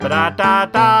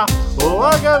Ba-da-da-da.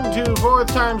 Welcome to Fourth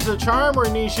Time's the Charm, where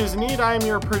niche is neat. I'm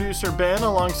your producer, Ben,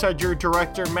 alongside your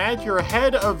director, Matt, your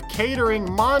head of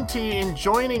catering, Monty, and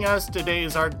joining us today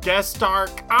is our guest star,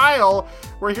 Kyle.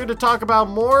 We're here to talk about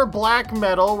more black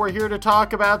metal. We're here to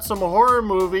talk about some horror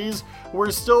movies. We're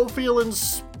still feeling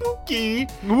spooky,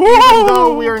 even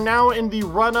though we are now in the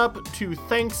run-up to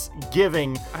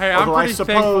Thanksgiving. Hey, I'm pretty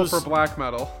thankful for black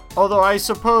metal. Although I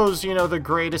suppose, you know, the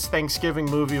greatest Thanksgiving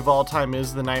movie of all time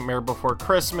is The Nightmare Before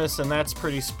Christmas, and that's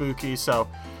pretty spooky. So,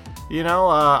 you know,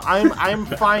 I'm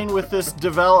fine with this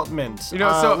development. You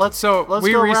know, let's go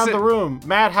around the room.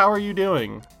 Matt, how are you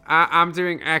doing? I'm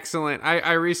doing excellent.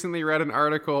 I recently read an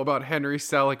article about Henry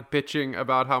Selick bitching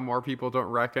about how more people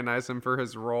don't recognize him for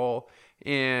his role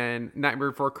in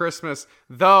Nightmare Before Christmas.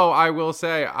 Though I will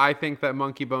say, I think that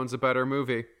Monkey Bone's a better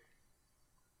movie.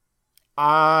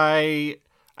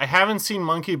 I haven't seen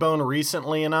Monkey Bone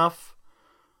recently enough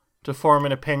to form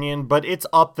an opinion, but it's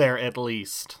up there at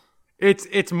least.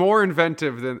 It's more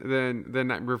inventive than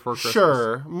Nightmare Before Christmas.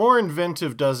 Sure, more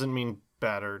inventive doesn't mean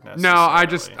better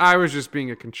necessarily. No, I was just being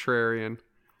a contrarian.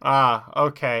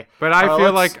 Okay. But I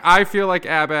feel like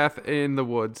Abath in the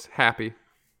woods, happy.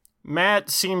 Matt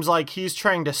seems like he's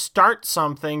trying to start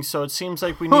something, so it seems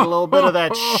like we need a little bit of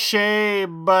that shea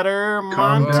butter.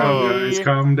 Monty,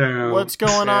 calm down. What's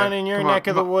going on in your neck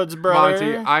of the woods, brother?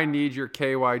 Monty, I need your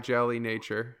KY jelly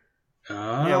nature.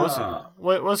 Yeah,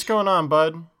 what's going on,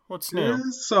 bud? What's new?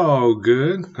 It's all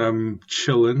good. I'm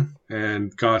chilling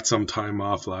and got some time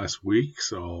off last week,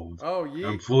 so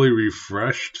I'm fully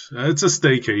refreshed. It's a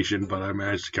staycation, but I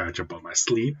managed to catch up on my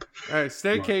sleep. Hey,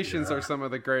 staycations are some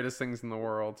of the greatest things in the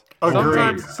world.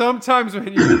 Agreed. Sometimes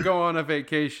when you go on a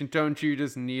vacation, don't you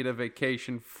just need a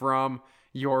vacation from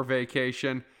your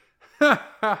vacation? So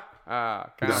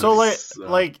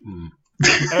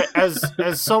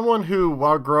as someone who,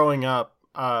 while growing up,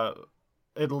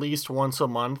 at least once a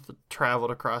month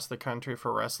traveled across the country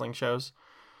for wrestling shows,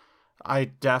 I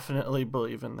definitely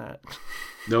believe in that.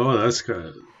 No, that's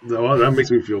good. No, that makes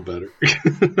me feel better.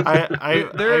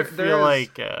 I feel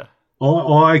like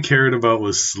all I cared about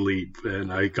was sleep,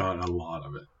 and I got a lot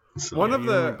of it. So. One of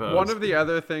the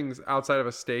other things outside of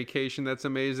a staycation that's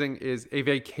amazing is a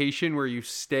vacation where you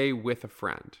stay with a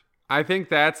friend. I think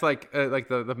that's like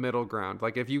the middle ground.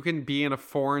 Like if you can be in a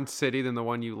foreign city than the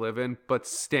one you live in, but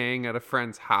staying at a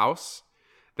friend's house,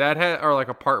 or like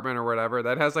apartment or whatever,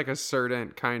 that has like a certain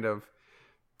kind of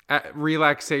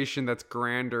relaxation that's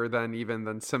grander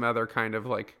than some other kind of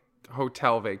like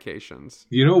hotel vacations.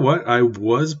 You know what? I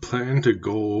was planning to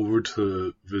go over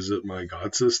to visit my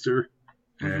godsister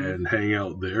and hang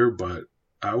out there, but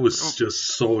I was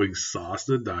just so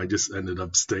exhausted that I just ended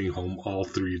up staying home all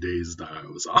 3 days that I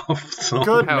was off. So.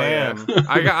 Good man. Yeah.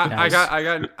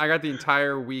 I got the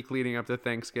entire week leading up to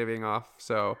Thanksgiving off,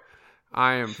 so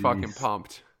I am fucking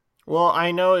pumped. Well,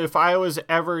 I know if I was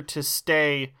ever to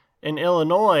stay in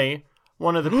Illinois,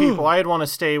 one of the people I'd want to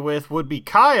stay with would be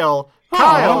Kyle.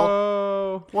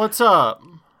 Kyle, what's up?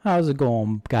 How's it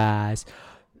going, guys?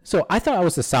 So I thought I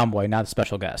was the sound boy, not a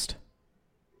special guest.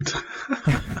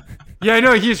 Yeah, I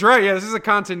know, he's right. Yeah, this is a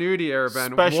continuity error,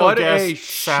 Ben. Special what guest a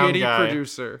shitty guy.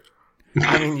 Producer.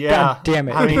 I mean, yeah. God damn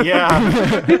it. I mean, yeah.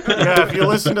 Yeah, if you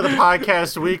listen to the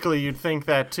podcast weekly, you'd think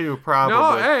that too,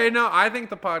 probably. No, I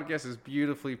think the podcast is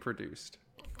beautifully produced.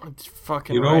 It's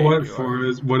fucking You know right, what? you For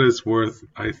are. what it's worth,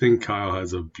 I think Kyle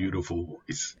has a beautiful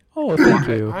voice. Oh, thank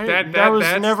you. That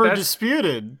was never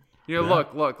disputed. You know,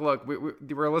 look.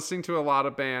 We're listening to a lot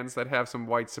of bands that have some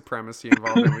white supremacy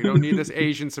involved in. We don't need this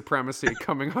Asian supremacy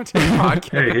coming onto the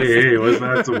podcast. Hey, what's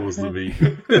that supposed to be?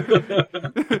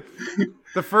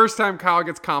 The first time Kyle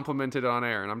gets complimented on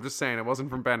air, and I'm just saying it wasn't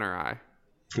from Ben or I.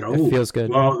 No. It feels good.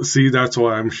 Well, see, that's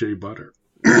why I'm shea butter.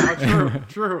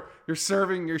 True. You're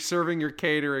serving your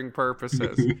catering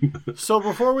purposes. So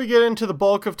before we get into the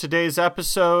bulk of today's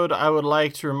episode, I would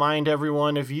like to remind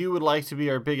everyone, if you would like to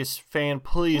be our biggest fan,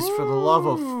 please, for the love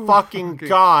of fucking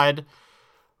God,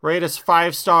 rate us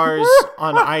 5 stars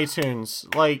on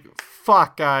iTunes. Like,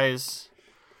 fuck, guys.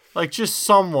 Like, just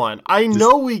someone. I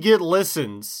know we get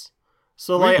listens.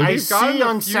 So, like, I see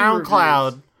on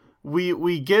SoundCloud,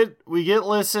 we get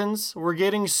listens. We're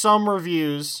getting some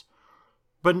reviews.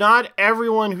 But not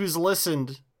everyone who's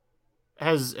listened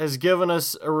has given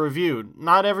us a review.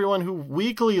 Not everyone who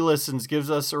weekly listens gives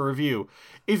us a review.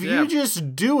 If you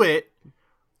just do it,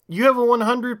 you have a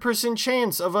 100%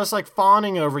 chance of us like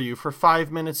fawning over you for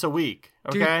 5 minutes a week.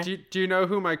 Okay? Do you know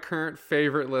who my current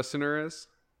favorite listener is?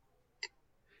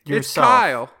 Yourself. It's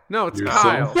Kyle. No, it's Yourself.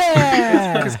 Kyle.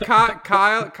 Yeah. Because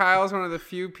Kyle is one of the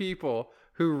few people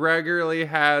who regularly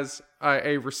has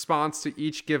a response to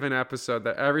each given episode.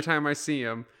 That every time I see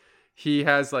him, he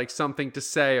has like something to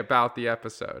say about the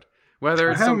episode. Whether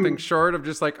it's something short of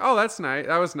just like, "Oh, that's nice,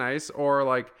 that was nice," or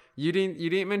like, "You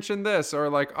didn't mention this," or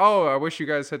like, "Oh, I wish you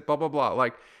guys had blah blah blah."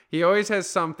 Like he always has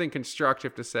something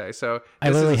constructive to say. So I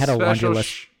literally had a laundry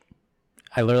list.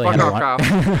 I literally had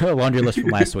a laundry list from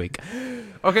last week.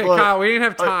 Okay, well, Kyle, we didn't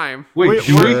have time. Wait,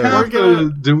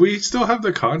 do we still have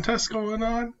the contest going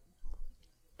on?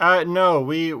 No,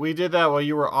 we did that while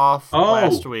you were off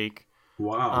last week.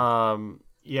 Wow.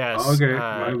 Yes. Okay,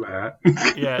 my bad.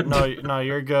 Yeah, no,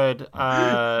 you're good.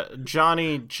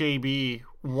 Johnny JB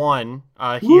won.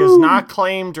 He has not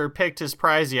claimed or picked his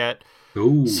prize yet.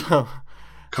 Ooh. So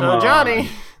on. Johnny,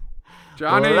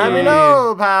 let me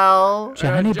know, pal.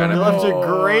 Johnny left a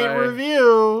great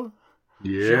review.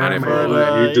 Yeah, Johnny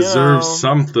man, he deserves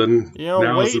something.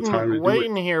 Now's the time to do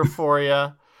waiting here for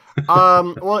you.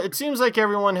 Well, it seems like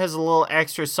everyone has a little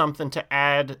extra something to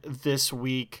add this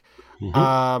week.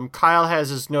 Mm-hmm. Kyle has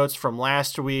his notes from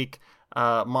last week.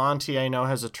 Monty, I know,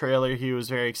 has a trailer he was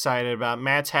very excited about.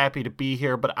 Matt's happy to be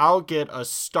here, but I'll get us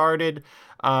started.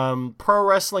 Pro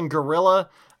Wrestling Guerrilla,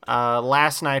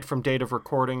 last night from date of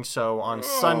recording, so on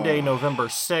Sunday, November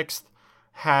 6th,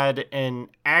 had an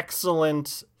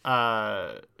excellent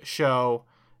show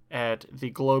at the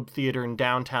Globe Theater in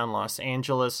downtown Los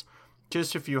Angeles.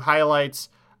 Just a few highlights.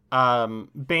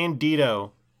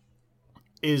 Bandito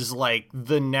is like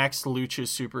the next Lucha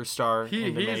superstar.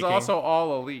 He's also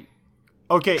all elite.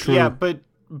 Okay, True. yeah,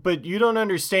 but you don't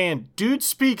understand. Dude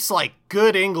speaks like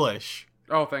good English.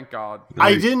 Oh, thank God.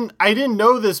 Nice. I didn't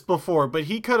know this before, but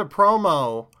he cut a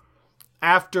promo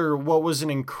after what was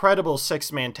an incredible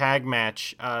 6-man tag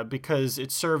match because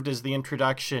it served as the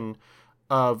introduction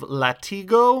of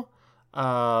Latigo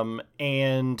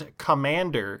and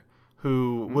Commander,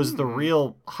 who was the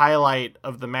real highlight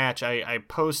of the match. I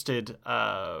posted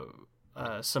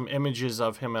some images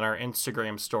of him in our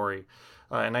Instagram story,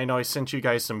 and I know I sent you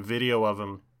guys some video of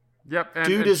him. Yep,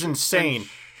 dude is insane.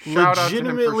 Shout out to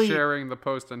him for sharing the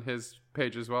post on his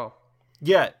page as well.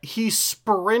 Yeah, he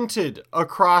sprinted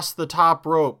across the top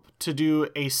rope to do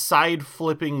a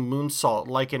side-flipping moonsault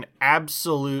like an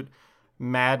absolute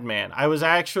madman. I was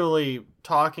actually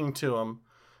talking to him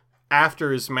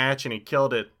after his match, and he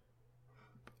killed it.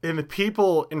 And the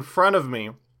people in front of me,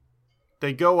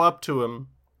 they go up to him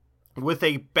with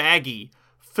a baggie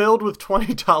filled with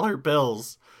 $20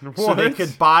 bills so they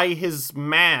could buy his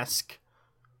mask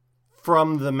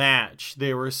from the match.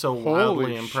 They were so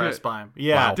wildly impressed by him.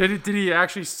 Yeah. Wow. Did he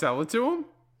actually sell it to him?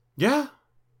 Yeah.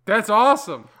 That's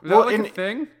awesome. Is that like a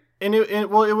thing? It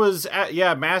was,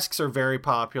 masks are very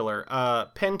popular.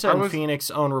 Penta and Phoenix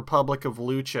own Republic of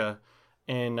Lucha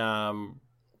in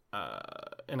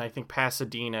I think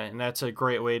Pasadena, and that's a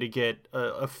great way to get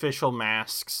official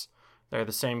masks. They're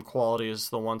the same quality as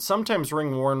the ones, sometimes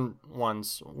ring-worn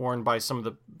ones, worn by some of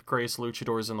the greatest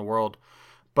luchadors in the world.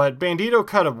 But Bandito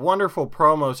cut a wonderful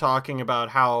promo talking about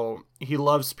how he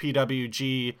loves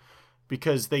PWG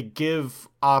because they give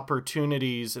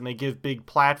opportunities and they give big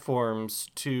platforms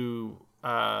to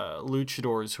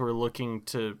luchadors who are looking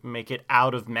to make it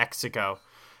out of Mexico.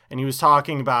 And he was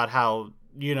talking about how,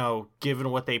 you know, given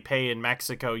what they pay in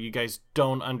Mexico, you guys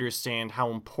don't understand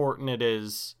how important it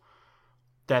is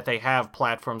that they have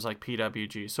platforms like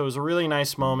PWG. So it was a really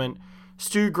nice moment.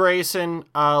 Stu Grayson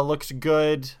looked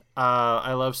good.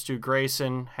 I love Stu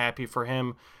Grayson. Happy for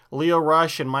him. Leo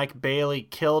Rush and Mike Bailey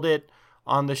killed it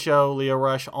on the show. Leo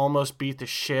Rush almost beat the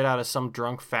shit out of some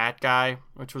drunk fat guy,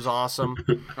 which was awesome.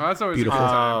 That's always beautiful. A good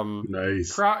time.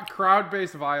 Nice.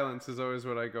 Crowd-based violence is always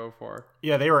what I go for.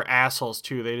 Yeah, they were assholes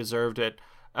too. They deserved it.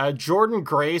 Jordan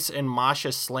Grace and Masha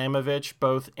Slamovich,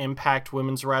 both Impact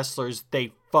women's wrestlers,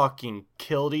 they fucking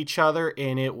killed each other,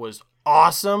 and it was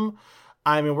awesome.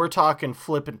 I mean, we're talking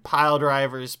flipping pile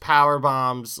drivers, power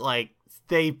bombs, like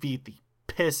they beat the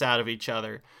piss out of each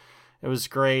other. It was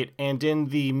great. And in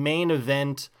the main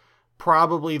event,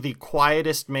 probably the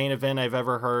quietest main event I've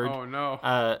ever heard. Oh,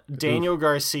 no. Daniel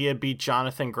Garcia beat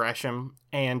Jonathan Gresham,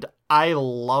 and I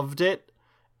loved it,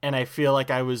 and I feel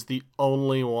like I was the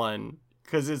only one.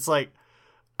 Because it's like,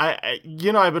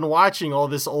 I've been watching all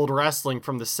this old wrestling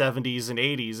from the 70s and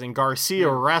 80s, and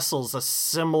Garcia wrestles a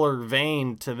similar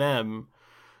vein to them.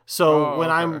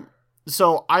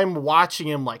 So I'm watching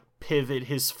him like pivot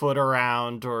his foot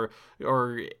around or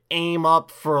aim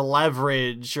up for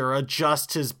leverage or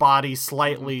adjust his body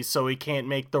slightly so he can't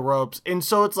make the ropes. And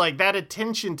so it's like that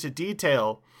attention to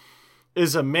detail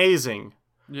is amazing.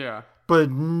 Yeah.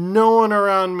 But no one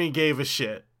around me gave a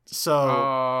shit.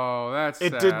 So that's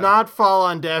it sad. did not fall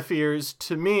on deaf ears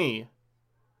to me.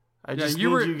 I just need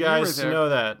you guys to know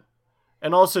that.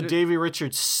 And also, Davey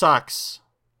Richards sucks.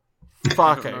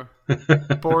 Fuck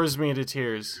it. Bores me to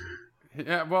tears.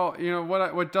 Yeah, well, you know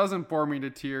what doesn't bore me to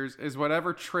tears is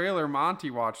whatever trailer Monty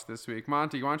watched this week.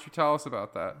 Monty, why don't you tell us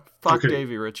about that? Fuck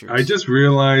Davey Richards. I just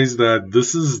realized that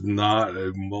this is not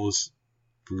a most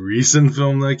recent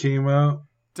film that came out.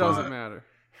 Doesn't matter.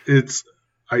 It's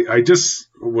I just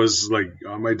was like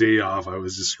on my day off. I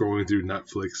was just scrolling through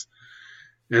Netflix,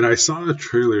 and I saw a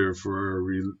trailer for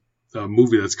a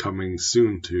movie that's coming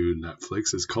soon to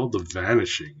Netflix. It's called The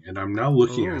Vanishing, and I'm now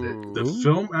looking at it. The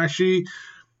film actually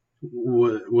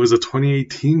was a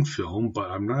 2018 film, but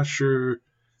I'm not sure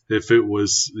if it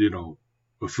was,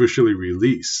 officially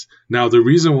released. Now, the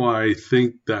reason why I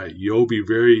think that you'll be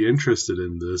very interested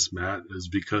in this, Matt, is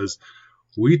because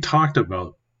we talked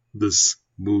about this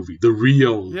movie,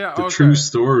 the true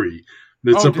story.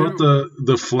 It's about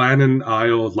the Flannan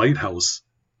Isle Lighthouse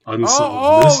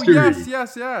unsolved mystery.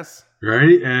 Yes.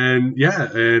 Right? And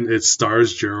it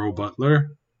stars Gerald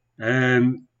Butler.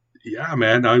 And yeah,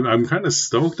 man, I'm kind of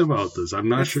stoked about this. I'm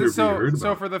not sure if you heard about it.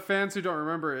 So for the fans who don't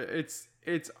remember, it's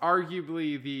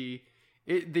arguably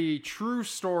the true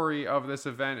story of this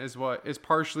event is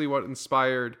partially what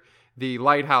inspired The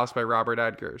Lighthouse by Robert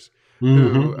Edgers.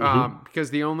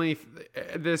 Because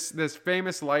this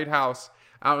famous lighthouse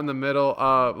out in the middle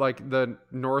of like the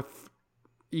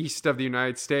northeast of the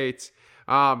United States,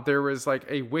 there was like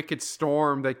a wicked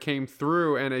storm that came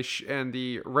through, and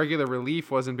the regular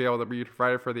relief wasn't able to be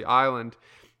provided for the island.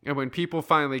 And when people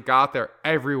finally got there,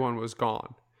 everyone was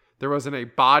gone. There wasn't a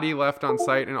body left on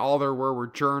site, and all there were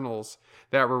journals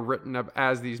that were written up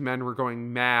as these men were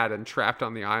going mad and trapped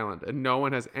on the island. And no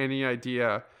one has any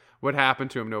idea what happened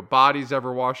to him. No bodies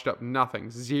ever washed up, nothing,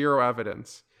 zero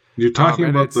evidence. You're talking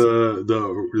about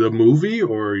the movie,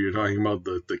 or you're talking about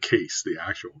the case, the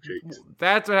actual case?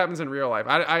 That's what happens in real life.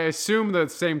 I assume the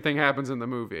same thing happens in the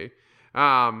movie.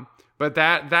 But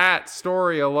that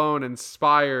story alone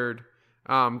inspired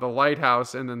The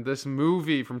Lighthouse, and then this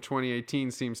movie from 2018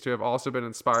 seems to have also been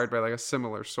inspired by like a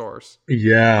similar source.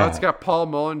 Yeah. It's got Paul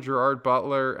Mullen, Gerard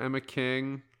Butler, Emma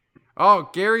King. Oh,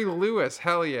 Gary Lewis.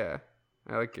 Hell yeah.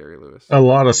 I like Gary Lewis. A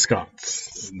lot of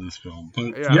Scots in this film.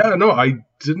 But I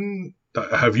didn't.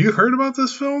 Have you heard about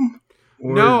this film?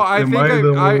 Or no, I think I'm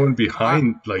the only one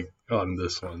behind on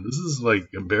this one. This is like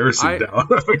embarrassing now.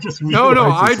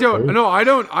 I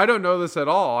don't know this at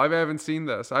all. I haven't seen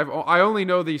this. I only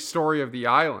know the story of the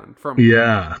island from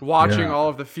watching all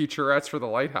of the featurettes for The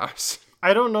Lighthouse.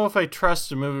 I don't know if I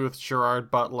trust a movie with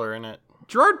Gerard Butler in it.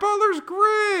 Gerard Butler's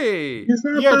great.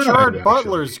 Gerard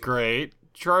Butler's great.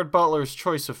 Gerard Butler's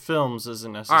choice of films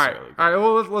isn't necessarily all right.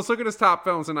 Well, let's look at his top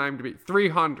films in IMDb.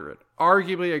 300,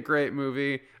 arguably a great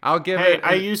movie. I'll give it.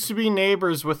 I used to be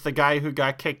neighbors with the guy who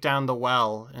got kicked down the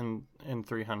well in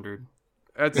 300.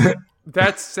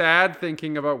 That's sad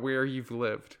thinking about where you've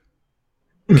lived.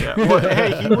 Yeah. Well,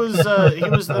 hey, he was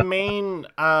the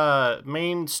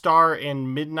main star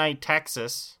in Midnight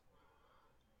Texas,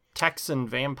 Texan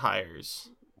Vampires.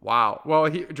 Wow. Well,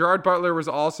 Gerard Butler was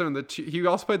also in he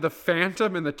also played the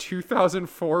Phantom in the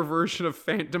 2004 version of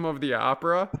Phantom of the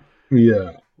Opera.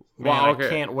 Yeah. Wow. Okay. I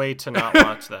can't wait to not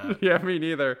watch that. Yeah, me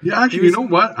neither. Yeah, actually, you know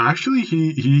what? Actually,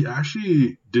 he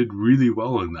actually did really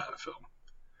well in that film.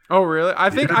 Oh, really?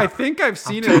 I think I've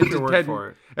seen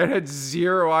it. And had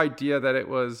zero idea that it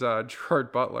was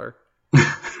Gerard Butler.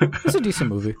 It's a decent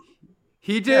movie.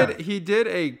 He did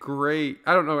a great,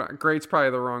 I don't know, great's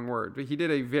probably the wrong word, but he did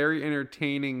a very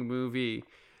entertaining movie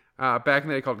back in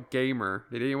the day called Gamer.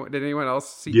 Did anyone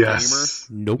else see Gamer?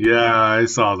 Nope. Yeah, I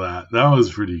saw that. That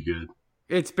was pretty good.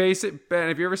 It's basic. Ben,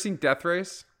 have you ever seen Death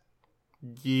Race?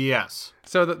 Yes.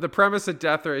 So the premise of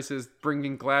Death Race is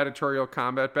bringing gladiatorial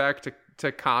combat back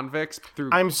to convicts through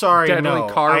deadly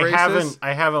car races.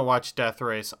 I haven't watched Death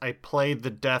Race. I played the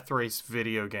Death Race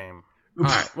video game. All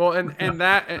right. Well, and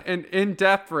in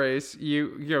Death Race,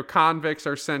 you convicts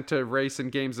are sent to race in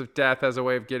games of death as a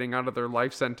way of getting out of their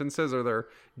life sentences or their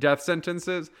death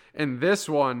sentences. In this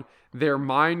one, they're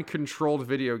mind-controlled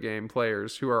video game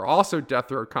players who are also death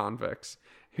row convicts.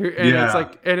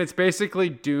 It's basically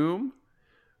Doom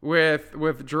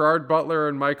with Gerard Butler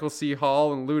and Michael C.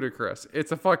 Hall and Ludacris.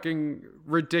 It's a fucking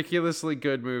ridiculously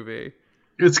good movie.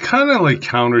 It's kind of like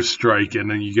Counter-Strike,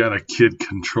 and then you got a kid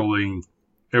controlling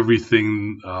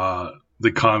everything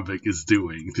the convict is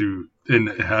doing and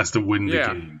it has to win the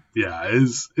game. Yeah,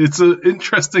 it's an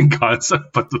interesting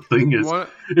concept, but the thing is,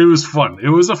 it was fun. It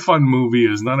was a fun movie. It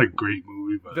was not a great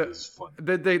movie, but it was fun.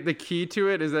 The key to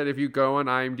it is that if you go on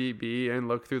IMDb and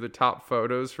look through the top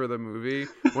photos for the movie,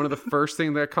 one of the first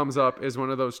thing that comes up is one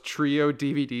of those trio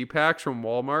DVD packs from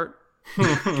Walmart.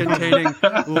 containing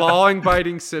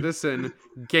Law-Abiding Citizen,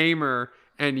 Gamer,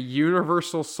 and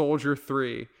Universal Soldier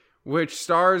 3, which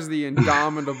stars the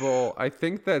indomitable, I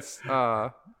think that's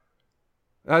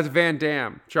Van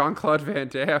Damme, Jean-Claude Van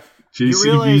Damme. You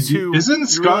realize who, Isn't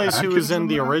Scott who was in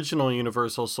the Adkins original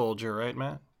Universal Soldier, right,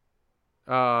 Matt?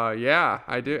 Yeah,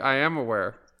 I do. I am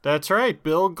aware. That's right,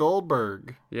 Bill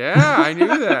Goldberg. Yeah, I knew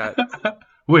that.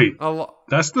 Wait,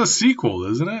 that's the sequel,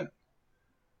 isn't it?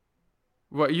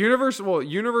 What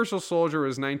Universal Soldier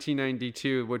was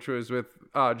 1992, which was with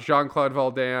Jean-Claude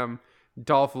Van Damme,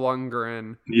 Dolph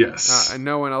Lundgren, Yes. and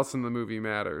no one else in the movie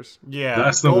matters. Yeah,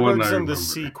 That's the one Goldberg's I in remember. the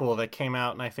sequel that came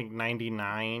out in, I think,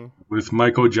 99. With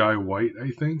Michael Jai White,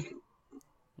 I think.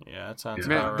 Yeah, that sounds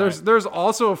Man, about right. there's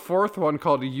also a fourth one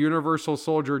called Universal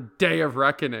Soldier: Day of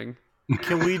Reckoning.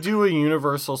 Can we do a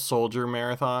Universal Soldier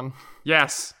marathon?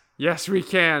 Yes, we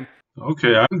can.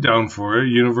 Okay, I'm down for it.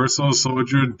 Universal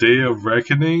Soldier Day of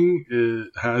Reckoning, it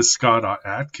has Scott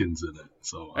Adkins in it.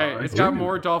 So Hey, it's got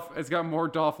more Dolph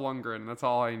Lundgren. That's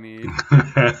all I need.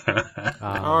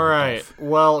 All right.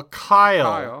 Well,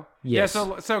 Kyle. Yes.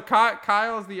 Yeah. So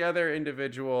Kyle's the other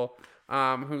individual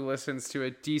who listens to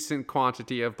a decent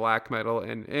quantity of black metal,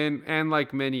 and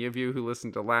like many of you who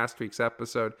listened to last week's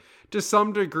episode, to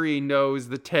some degree knows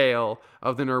the tale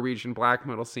of the Norwegian black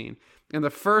metal scene. And the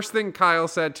first thing Kyle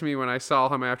said to me when I saw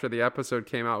him after the episode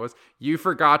came out was, "You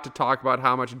forgot to talk about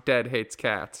how much Dead hates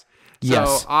cats."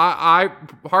 Yes. So I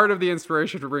part of the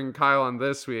inspiration to bring Kyle on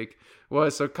this week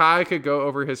was so Kyle could go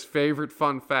over his favorite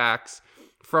fun facts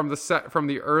from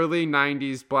the early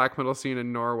 '90s black metal scene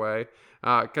in Norway.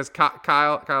 Because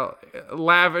Kyle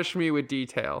lavish me with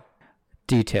details.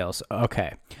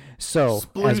 Okay. So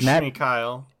Sploosh me,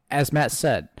 Kyle. as Matt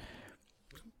said,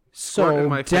 Squirt in so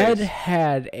my Dead face.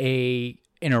 had an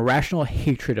irrational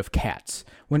hatred of cats.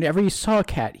 Whenever he saw a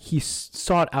cat, he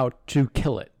sought out to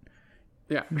kill it.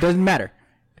 Yeah. Doesn't matter.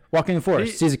 Walking in the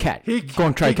forest, sees a cat, go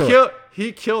and try to kill it.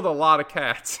 He killed a lot of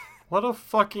cats. What a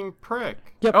fucking prick.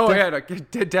 Yep. Oh yeah,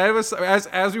 Dead was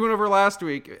as we went over last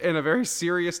week in a very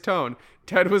serious tone.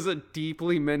 Dead was a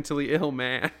deeply mentally ill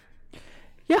man.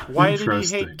 Yeah. Why did he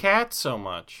Interesting. hate cats so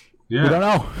much? Yeah. We don't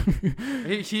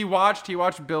know. He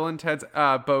watched Bill and Ted's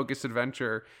Bogus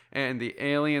Adventure, and the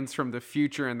aliens from the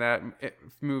future in that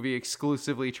movie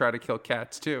exclusively try to kill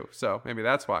cats too. So maybe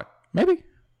that's why. Maybe.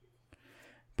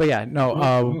 But yeah, no.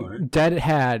 alright. Dead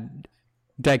had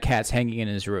dead cats hanging in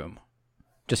his room,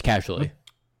 just casually.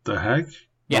 The heck?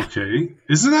 Yeah. Okay.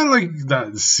 Isn't that like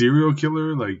that serial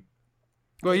killer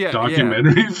Well, yeah,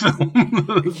 documentary film?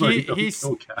 He, Like, he's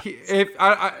don't kill cats.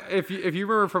 if you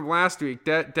remember from last week,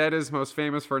 Dead is most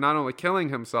famous for not only killing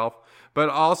himself but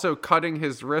also cutting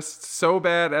his wrists so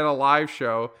bad at a live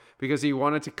show because he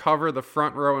wanted to cover the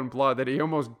front row in blood that he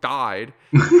almost died.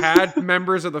 Had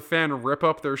members of the fan rip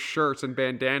up their shirts and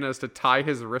bandanas to tie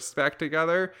his wrists back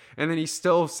together, and then he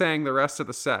still sang the rest of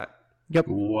the set. Yep.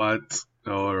 What?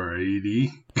 Alrighty.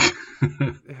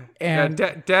 And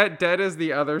Dead is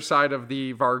the other side of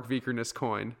the Varg Vikernes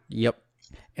coin. Yep.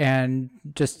 And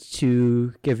just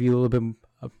to give you a little bit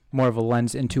more of a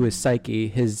lens into his psyche,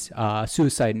 his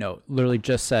suicide note literally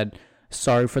just said,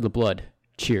 "Sorry for the blood.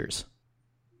 Cheers."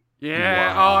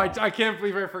 Yeah. Wow. Oh, I can't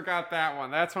believe I forgot that one.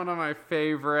 That's one of my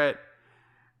favorite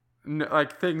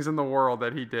things in the world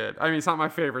that he did. I mean, it's not my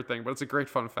favorite thing, but it's a great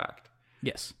fun fact.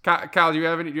 Yes. Kyle, do you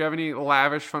have any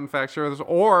lavish fun facts for this?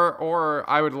 Or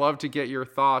I would love to get your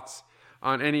thoughts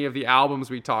on any of the albums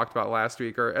we talked about last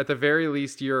week, or at the very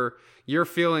least your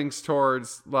feelings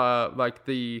towards like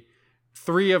the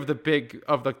three of the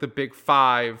big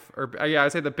five, or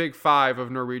I'd say the big five of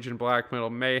Norwegian black metal: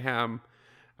 Mayhem,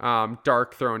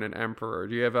 Dark Throne, and Emperor.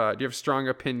 Do you have strong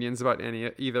opinions about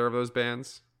either of those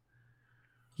bands?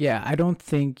 Yeah, I don't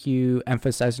think you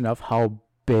emphasized enough how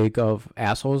big of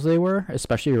assholes they were,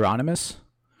 especially Euronymous.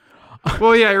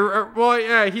 Well,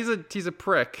 yeah, he's a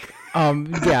prick.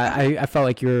 Yeah, I felt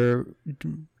like it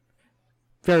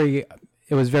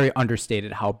was very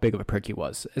understated how big of a prick he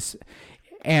was.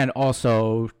 And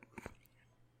also,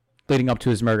 leading up to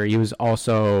his murder, he was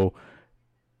also,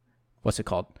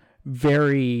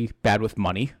 very bad with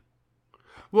money.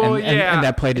 Well, And- yeah, and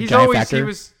that played a giant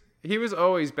factor. He was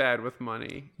always bad with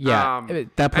money. Yeah,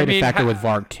 that played a factor with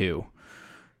Varg too.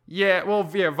 Yeah, well,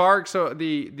 yeah, Varg. So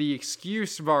the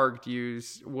excuse Varg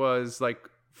used was like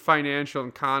financial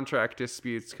and contract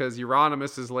disputes because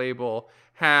Euronymous' label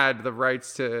had the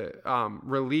rights to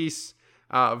release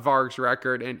Varg's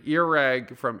record, and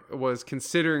Earreg was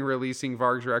considering releasing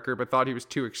Varg's record but thought he was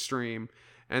too extreme.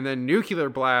 And then Nuclear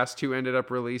Blast, who ended up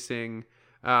releasing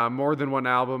more than one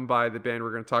album by the band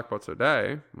we're going to talk about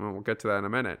today. Well, we'll get to that in a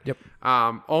minute. Yep.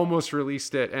 Almost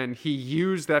released it, and he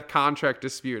used that contract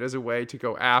dispute as a way to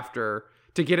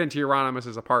get into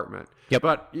Euronymous' apartment. Yep.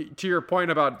 But to your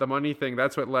point about the money thing,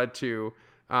 that's what led to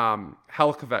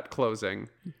Helkvet closing.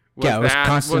 It was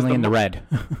constantly in the red.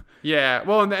 Yeah,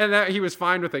 well, and that he was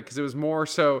fine with it because it was more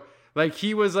so like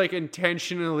he was like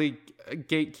intentionally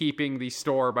gatekeeping the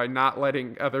store by not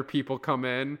letting other people come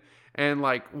in, and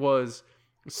like was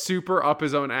super up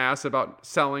his own ass about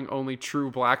selling only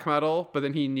true black metal, but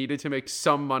then he needed to make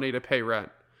some money to pay rent.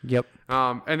 Yep.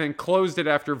 And then closed it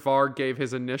after Varg gave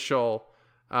his initial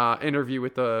interview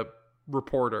with the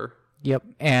reporter. Yep.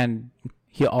 And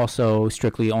he also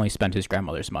strictly only spent his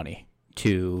grandmother's money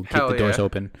to keep the doors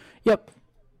open. Yep.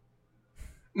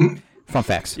 Fun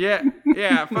facts. Yeah.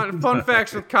 Fun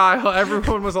facts with Kyle.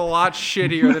 Everyone was a lot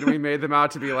shittier than we made them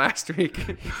out to be last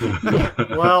week.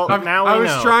 Well, now we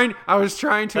know. I was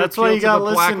trying to. That's why you got to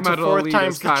listen to Fourth elitist,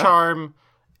 Time's the Kyle. Charm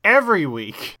every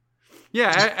week.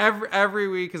 Yeah, every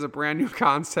week is a brand new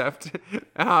concept,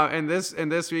 and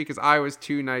this week is I was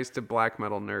too nice to black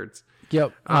metal nerds.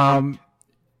 Yep.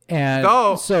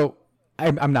 So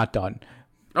I'm not done.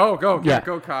 Oh, go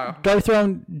Kyle. Dark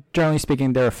Throne, generally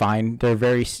speaking, they're fine. They're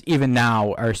very, even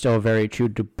now, are still very true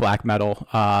to black metal,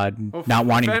 not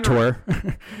wanting to tour.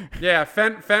 Yeah,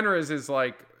 Fenriz is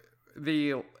like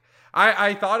the...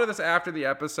 I thought of this after the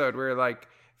episode where like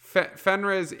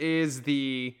Fenriz is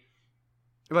the...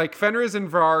 Like Fenriz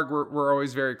and Varg were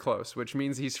always very close, which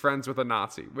means he's friends with a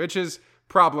Nazi, which is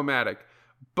problematic.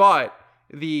 But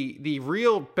the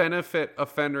real benefit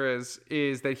of Fenriz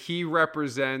is that he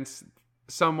represents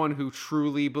someone who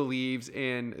truly believes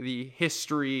in the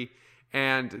history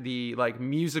and the like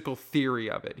musical theory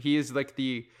of it. He is like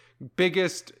the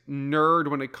biggest nerd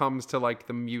when it comes to like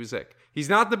the music. He's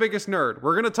not the biggest nerd.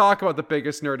 We're going to talk about the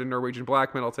biggest nerd in Norwegian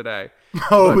black metal today.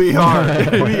 Oh, we are.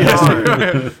 We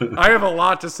are. I have a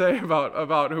lot to say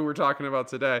about who we're talking about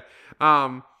today.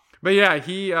 But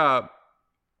yeah,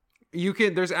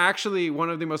 there's actually one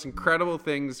of the most incredible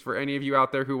things for any of you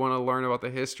out there who want to learn about the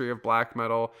history of black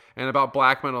metal and about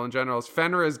black metal in general is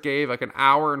Fenriz gave like an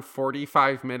hour and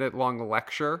 45-minute long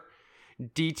lecture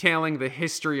detailing the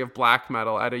history of black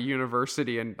metal at a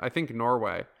university in, I think,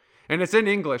 Norway. And it's in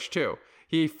English too.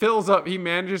 He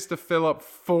manages to fill up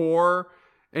 4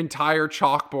 entire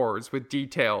chalkboards with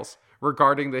details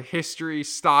regarding the history,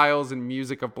 styles, and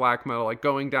music of black metal, like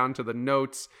going down to the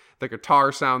notes, the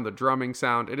guitar sound, the drumming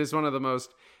sound. It is one of the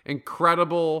most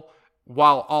incredible,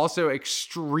 while also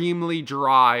extremely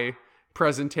dry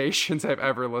presentations I've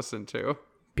ever listened to.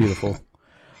 Beautiful.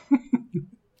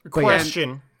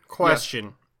 Question.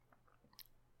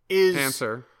 Is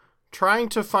answer. Trying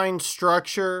to find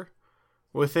structure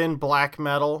within black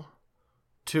metal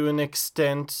to an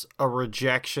extent a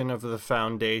rejection of the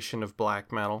foundation of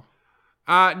black metal?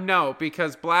 No,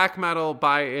 because black metal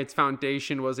by its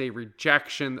foundation was a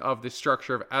rejection of the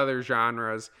structure of other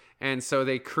genres, and so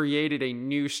they created a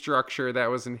new structure that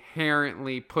was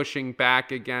inherently pushing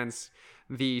back against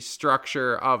the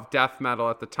structure of death metal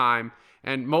at the time.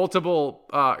 And multiple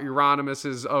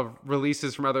Euronymouses of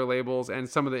releases from other labels and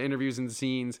some of the interviews and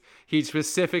zines, he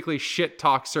specifically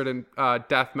shit-talks certain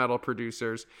death metal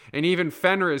producers. And even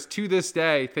Fenriz, to this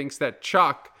day, thinks that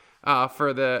Chuck, of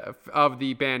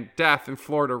the band Death in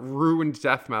Florida, ruined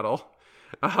death metal.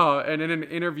 And in an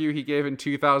interview he gave in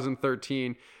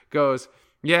 2013, goes,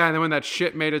 yeah, and then when that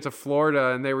shit made it to Florida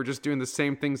and they were just doing the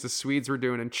same things the Swedes were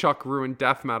doing and Chuck ruined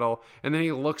death metal. And then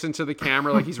he looks into the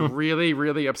camera like he's really,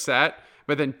 really upset,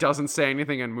 but then doesn't say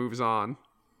anything and moves on.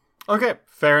 Okay,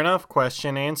 fair enough.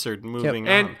 Question answered. Moving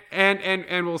on.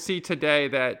 And we'll see today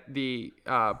that the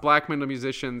black metal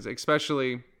musicians,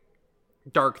 especially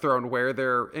Dark Throne, wear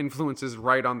their influences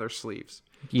right on their sleeves.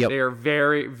 Yep. They are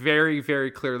very, very,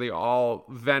 very clearly all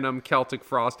Venom, Celtic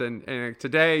Frost, and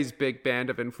today's big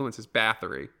band of influence is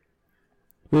Bathory.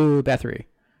 Woo, Bathory.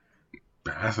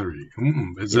 Bathory.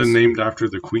 Is it named after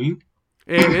the Queen?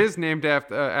 It is named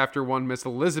after one Miss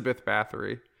Elizabeth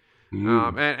Bathory.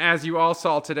 And as you all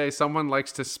saw today, someone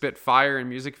likes to spit fire in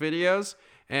music videos,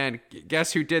 and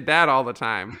guess who did that all the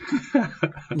time?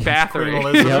 Bathory.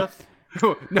 Queen Elizabeth?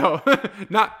 No,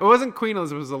 it wasn't Queen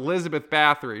Elizabeth. It was Elizabeth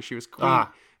Bathory. She was Queen.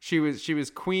 She was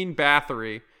Queen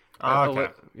Bathory.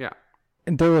 Okay. Yeah.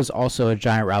 And there was also a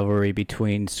giant rivalry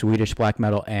between Swedish black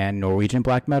metal and Norwegian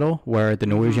black metal, where the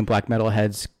Norwegian black metal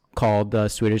heads called the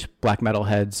Swedish black metal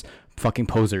heads fucking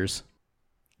posers.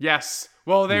 Yes.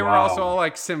 Well, they were also all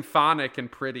like symphonic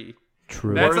and pretty.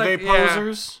 True. Were they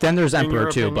posers? Then there's in Emperor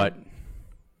your too, opinion?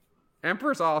 but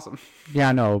Emperor's awesome. Yeah,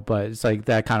 I know, but it's like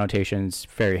that connotation is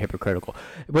very hypocritical,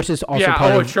 which is also Yeah,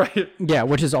 part oh, of right. yeah,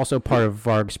 which is also part of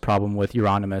Varg's problem with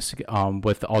Euronymous,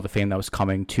 with all the fame that was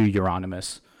coming to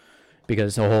Euronymous,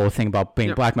 because the whole thing about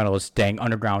being black metal is staying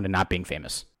underground and not being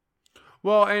famous.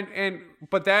 Well,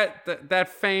 but that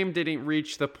fame didn't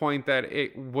reach the point that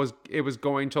it was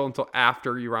going to until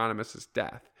after Euronymous'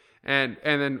 death,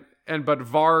 but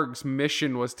Varg's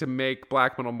mission was to make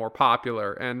black metal more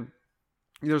popular. And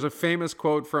there's a famous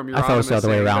quote from Euronymous. I thought it was the other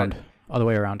way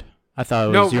around. I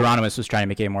thought it was Euronymous was trying to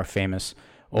make it more famous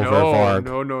over Varg.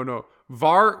 No.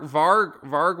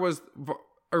 Varg was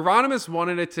Euronymous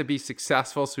wanted it to be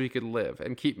successful so he could live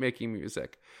and keep making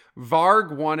music.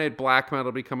 Varg wanted black metal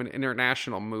to become an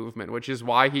international movement, which is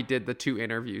why he did the 2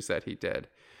 interviews that he did.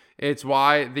 It's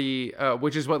why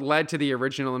which is what led to the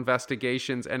original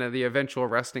investigations and the eventual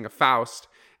arresting of Faust,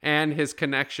 and his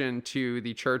connection to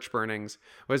the church burnings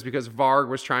was because Varg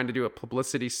was trying to do a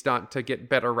publicity stunt to get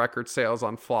better record sales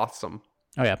on Flotsam.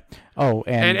 Oh yeah. Oh,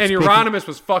 and Euronymous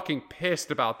was fucking pissed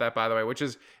about that, by the way, which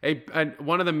is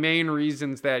one of the main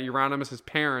reasons that Euronymous'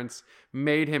 parents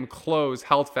made him close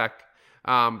Heltvec.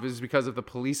 Was because of the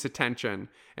police attention,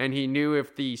 and he knew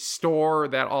if the store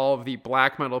that all of the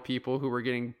black metal people who were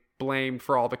getting blamed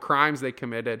for all the crimes they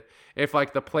committed, if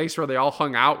like the place where they all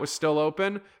hung out was still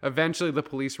open, eventually the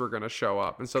police were going to show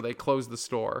up, and so they closed the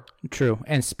store. True.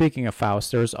 And speaking of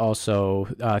Faust, there's also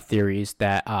theories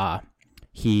that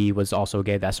he was also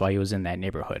gay. That's why he was in that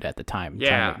neighborhood at the time.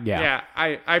 Yeah.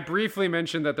 I briefly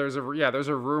mentioned that there's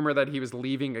a rumor that he was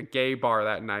leaving a gay bar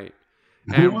that night.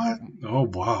 And, what? Oh,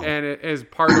 wow. And it is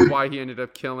part of why he ended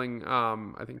up killing,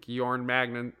 I think, Jorn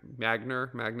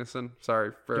Magnusson.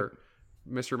 Sorry for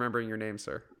misremembering your name,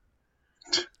 sir.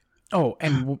 Oh,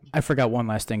 and I forgot one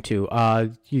last thing, too.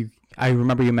 I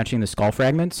remember you mentioning the skull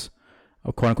fragments,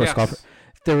 quote-unquote skull.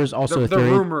 There was also a theory.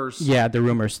 The rumors. Yeah, the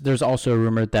rumors. There's also a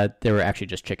rumor that they were actually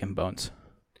just chicken bones.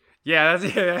 Yeah,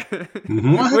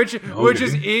 which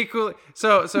is equally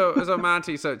so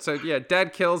Monty. So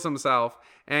Dead kills himself,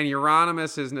 and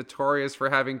Euronymous is notorious for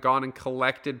having gone and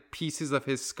collected pieces of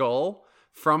his skull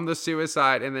from the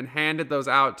suicide and then handed those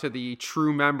out to the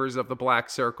true members of the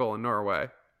Black Circle in Norway.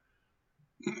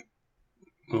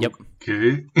 Yep.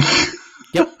 Okay.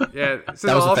 Yep. Yeah, this is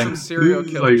all some serial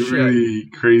killer shit.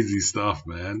 Really crazy stuff,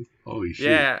 man. Holy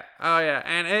shit. Yeah. Oh yeah,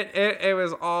 and it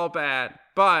was all bad,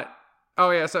 but. Oh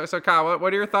yeah, so Kyle,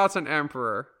 what are your thoughts on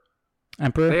Emperor?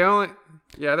 Emperor?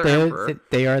 They're Emperor.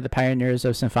 They are the pioneers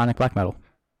of symphonic black metal.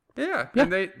 Yeah. And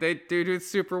they do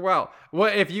super well.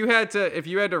 What if you had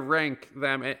to rank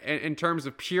them in terms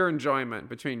of pure enjoyment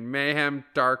between Mayhem,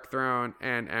 Darkthrone,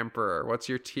 and Emperor? What's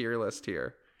your tier list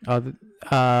here?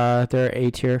 They're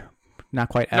A tier, not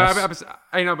quite S. No,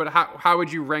 I know, but how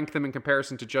would you rank them in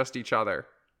comparison to just each other?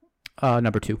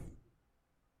 Number 2.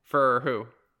 For who?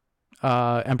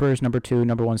 Emperor's number 2.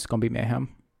 Number 1's gonna be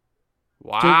Mayhem.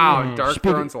 Wow,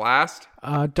 Darkthrone's last.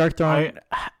 Darkthrone.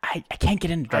 I can't get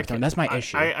into Darkthrone. That's my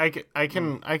issue. I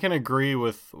can agree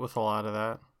with a lot of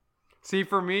that. See,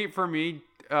 for me,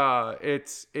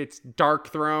 it's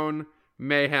Darkthrone,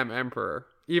 Mayhem, Emperor.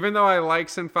 Even though I like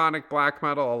symphonic black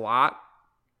metal a lot,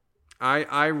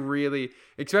 I really,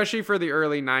 especially for the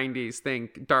early '90s,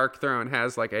 think Darkthrone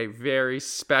has like a very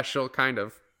special kind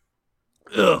of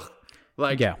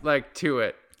like to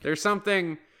it. There's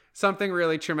something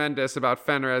really tremendous about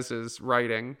Fenriz's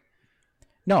writing.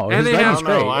 No, his writing's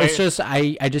great. It's just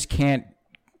I just can't.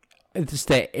 It's just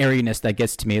the airiness that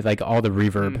gets to me, like all the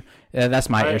reverb. That's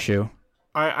my issue.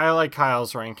 I like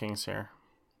Kyle's rankings here.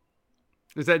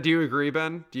 Do you agree,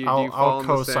 Ben? Do you I'll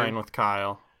co-sign with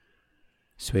Kyle.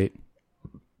 Sweet.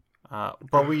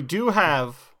 But we do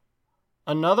have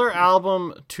another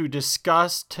album to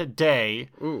discuss today.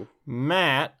 Ooh.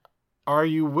 Matt, are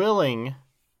you willing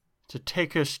to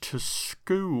take us to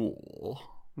school?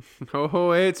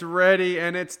 Oh, it's ready,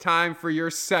 and it's time for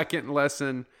your second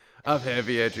lesson of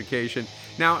Heavy Education.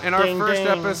 Now, in our first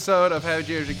episode of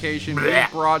Heavy Education, we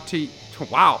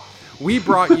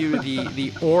brought you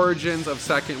the origins of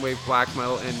second wave black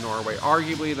metal in Norway,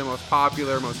 arguably the most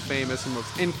popular, most famous, and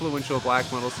most influential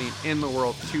black metal scene in the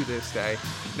world to this day.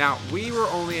 Now, we were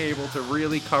only able to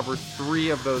really cover 3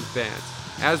 of those bands.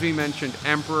 As we mentioned,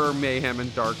 Emperor, Mayhem, and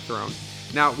Darkthrone.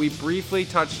 Now, we briefly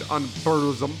touched on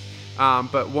Burzum,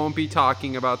 but won't be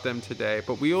talking about them today.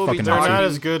 But we will be talking... They're not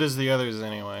as good as the others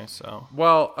anyway, so...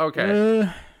 Well,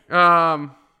 okay.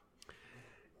 What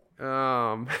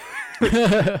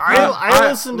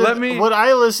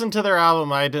I listened to their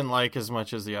album, I didn't like as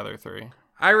much as the other 3.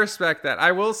 I respect that.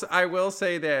 I will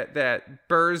say that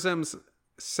Burzum's...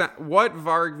 What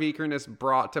Varg Vikernes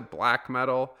brought to black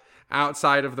metal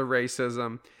outside of the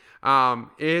racism,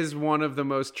 is one of the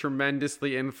most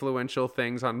tremendously influential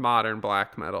things on modern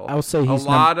black metal. I would say he's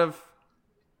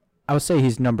I would say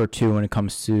he's number 2 when it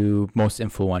comes to most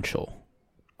influential.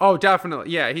 Oh,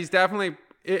 definitely. Yeah, he's definitely.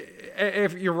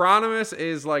 If Euronymous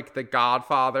is like the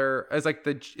godfather, is like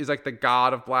the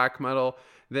god of black metal,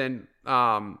 then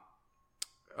Varg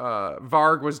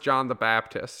was John the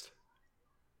Baptist.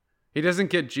 He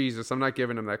doesn't get Jesus. I'm not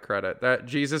giving him that credit. That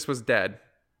Jesus was dead.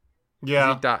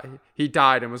 Yeah, he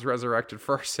died and was resurrected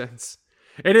for our sins.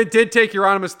 And it did take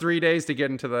Euronymous 3 days to get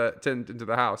into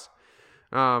the house.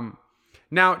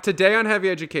 Now, today on Heavy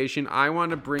Education, I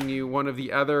want to bring you one of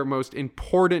the other most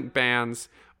important bands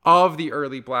of the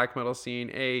early black metal scene,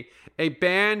 a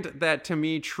band that to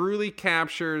me truly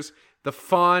captures the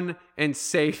fun and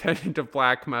safe end of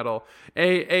black metal.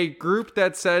 A group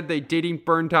that said they didn't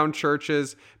burn down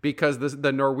churches because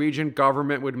the Norwegian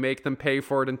government would make them pay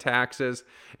for it in taxes.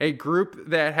 A group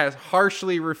that has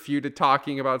harshly refuted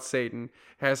talking about Satan,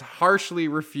 has harshly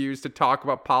refused to talk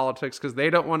about politics because they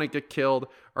don't want to get killed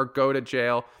or go to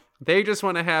jail. They just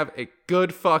want to have a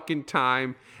good fucking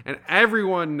time, and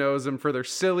everyone knows them for their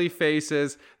silly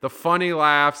faces, the funny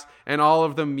laughs, and all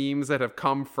of the memes that have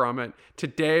come from it.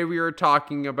 Today we are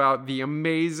talking about the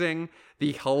amazing,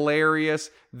 the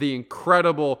hilarious, the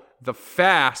incredible, the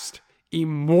fast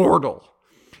Immortal.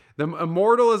 The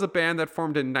Immortal is a band that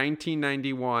formed in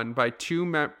 1991 by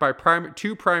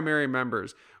two primary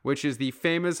members, which is the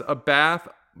famous Abath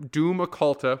Doom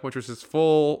Occulta, which was his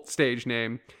full stage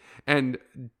name, and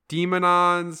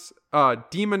Demonaz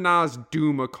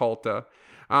Doom Occulta.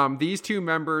 These two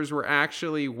members were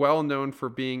actually well known for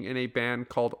being in a band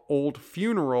called Old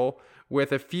Funeral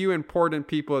with a few important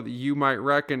people that you might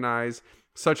recognize,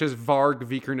 such as Varg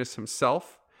Vikernes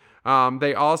himself.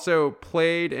 They also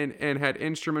played and had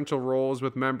instrumental roles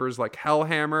with members like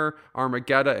Hellhammer,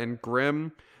 Armageddon, and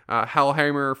Grimm.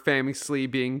 Hellhammer famously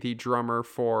being the drummer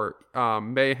for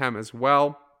Mayhem as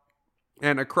well.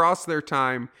 And across their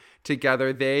time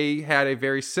together, they had a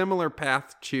very similar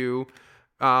path to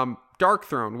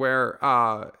Darkthrone,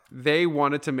 where they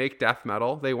wanted to make death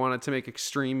metal. They wanted to make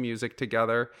extreme music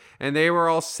together. And they were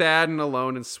all sad and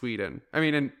alone in Sweden. I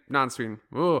mean, in non-Sweden.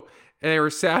 Ooh. And they were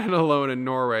sad and alone in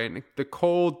Norway, in the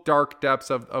cold, dark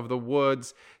depths of the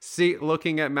woods,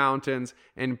 looking at mountains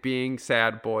and being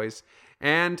sad boys.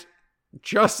 And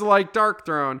just like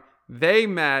Darkthrone, they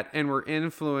met and were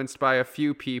influenced by a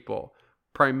few people,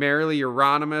 primarily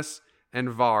Euronymous and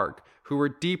Varg, who were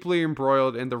deeply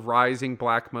embroiled in the rising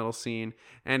black metal scene.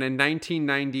 And in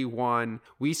 1991,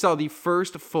 we saw the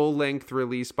first full-length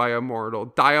release by Immortal,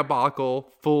 Diabolical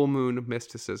Full Moon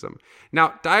Mysticism.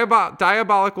 Now,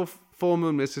 Diabolical Full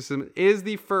Moon Mysticism is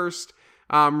the first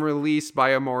release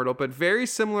by Immortal, but very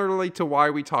similarly to why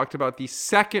we talked about the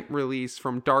second release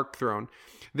from Darkthrone.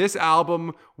 This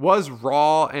album was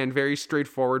raw and very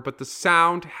straightforward, but the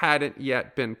sound hadn't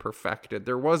yet been perfected.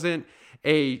 There wasn't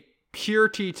a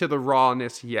purity to the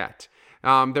rawness yet.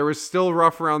 There was still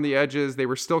rough around the edges. They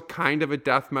were still kind of a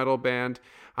death metal band,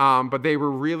 but they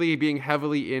were really being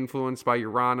heavily influenced by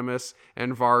Euronymous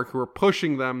and Varg, who were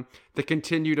pushing them to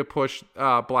continue to push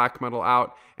black metal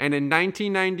out. And in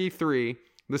 1993,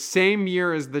 the same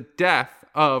year as the death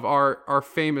of our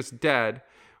famous Dead,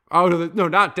 no,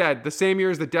 not Dead, the same year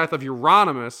as the death of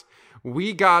Euronymous,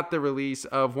 we got the release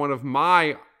of one of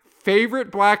my favorite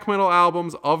black metal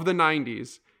albums of the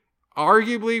 90s,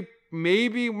 arguably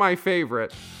maybe my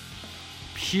favorite,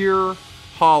 Pure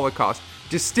Holocaust.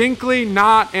 Distinctly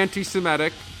not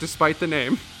anti-Semitic, despite the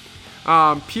name.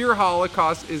 Pure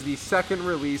Holocaust is the second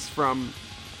release from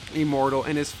Immortal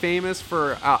and is famous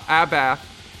for Abath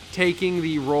taking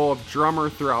the role of drummer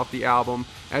throughout the album,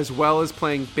 as well as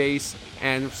playing bass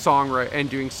and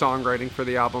doing songwriting for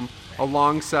the album,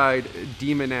 alongside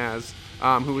Demonaz,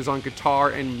 who was on guitar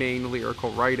and main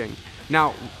lyrical writing.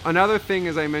 Now, another thing,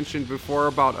 as I mentioned before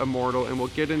about Immortal, and we'll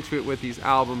get into it with these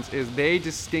albums, is they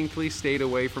distinctly stayed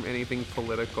away from anything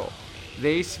political.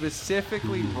 They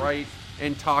specifically write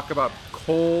and talk about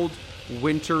cold,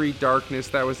 wintry darkness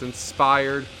that was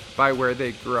inspired by where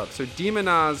they grew up. So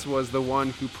Demonaz was the one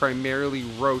who primarily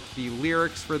wrote the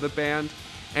lyrics for the band,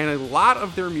 and a lot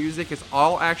of their music is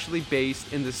all actually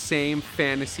based in the same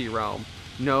fantasy realm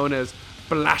known as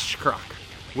Blashkrak,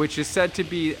 which is said to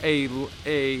be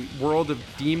a world of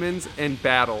demons and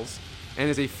battles, and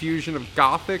is a fusion of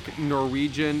Gothic,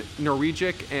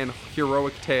 Norwegic, and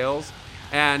heroic tales.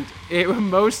 And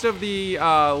most of the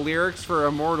lyrics for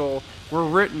Immortal were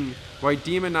written while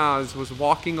Demonaz was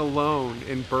walking alone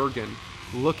in Bergen,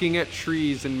 looking at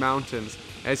trees and mountains,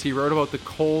 as he wrote about the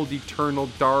cold, eternal,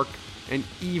 dark, and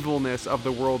evilness of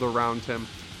the world around him.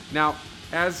 Now,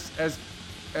 as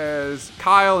as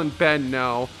Kyle and Ben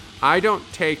know, I don't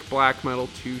take black metal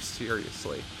too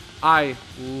seriously. I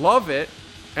love it,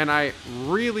 and I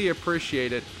really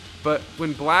appreciate it, but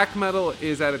when black metal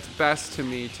is at its best to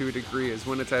me, to a degree, is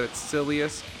when it's at its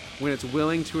silliest, when it's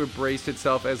willing to embrace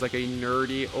itself as like a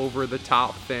nerdy,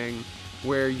 over-the-top thing,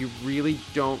 where you really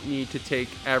don't need to take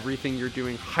everything you're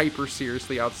doing hyper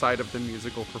seriously outside of the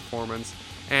musical performance.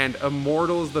 And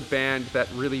Immortal is the band that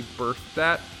really birthed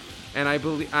that.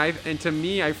 And to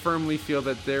me, I firmly feel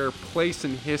that their place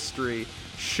in history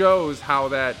shows how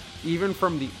that even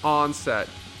from the onset,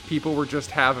 people were just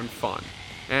having fun.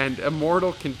 And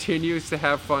Immortal continues to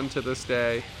have fun to this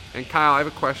day. And Kyle, I have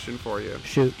a question for you.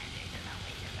 Shoot.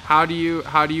 How do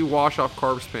you wash off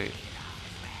corpse paint?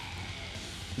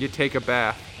 You take a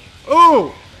bath.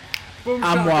 Oh! Boom,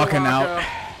 I'm walking out.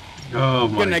 Oh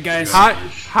my Good night, guys.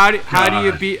 How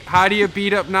do you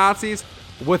beat up Nazis?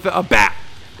 With a bat,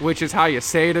 which is how you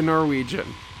say it in Norwegian.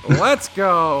 Let's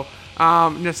go.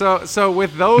 So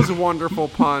with those wonderful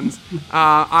puns,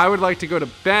 I would like to go to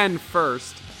Ben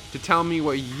first to tell me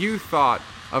what you thought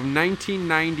of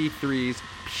 1993's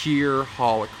Pure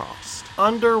Holocaust.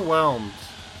 Underwhelmed.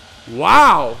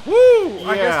 Wow. Woo! Yeah,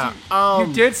 I guess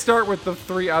you did start with the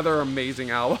 3 other amazing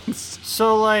albums.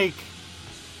 So like,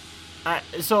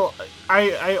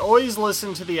 I always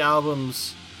listen to the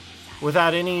albums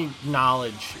without any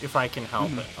knowledge if I can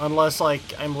help it, unless like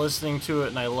I'm listening to it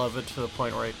and I love it to the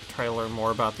point where I try to learn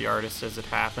more about the artist as it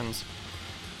happens.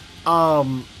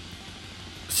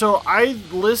 So I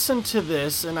listened to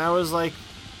this and I was like,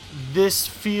 this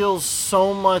feels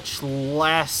so much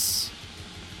less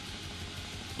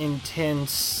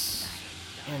intense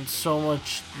and so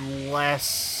much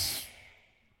less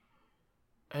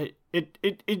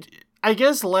I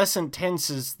guess less intense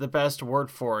is the best word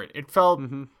for it. It felt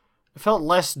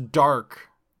less dark,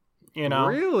 you know.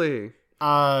 Really?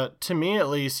 To me at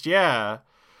least, yeah.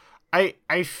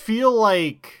 I feel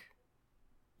like,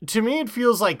 to me it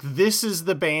feels like this is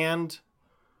the band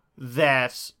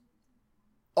that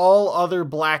all other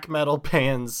black metal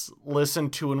bands listen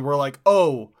to and we're like,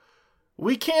 "Oh,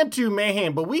 we can't do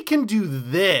Mayhem, but we can do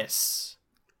this."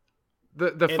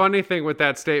 The funny thing with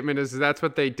that statement is that's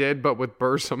what they did, but with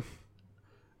Burzum.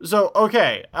 So,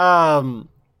 okay. Wow.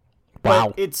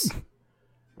 But it's...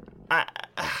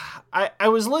 I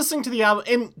was listening to the album,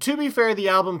 and to be fair, the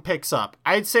album picks up.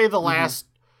 I'd say the last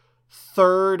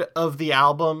third of the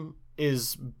album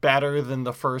is better than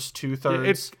the first 2/3.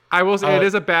 It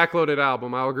is a backloaded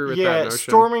album. I'll agree with that notion.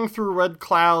 Storming Through Red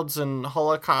Clouds and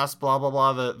Holocaust, blah, blah,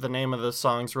 blah. The name of the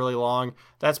song's really long.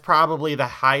 That's probably the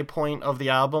high point of the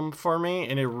album for me,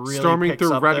 and it really Storming picks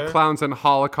Through up Red there. Clouds and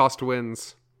Holocaust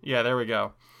Wins. Yeah, there we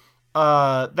go.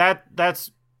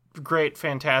 That's great,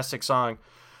 fantastic song.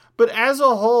 But as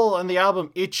a whole on the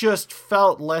album, it just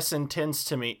felt less intense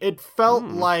to me. It felt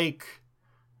like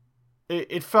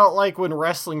it felt like when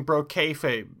wrestling broke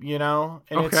kayfabe, you know?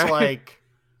 And it's like,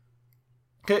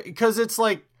 because it's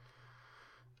like,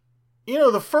 you know,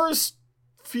 the first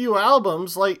few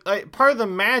albums, like part of the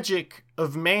magic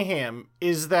of Mayhem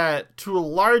is that to a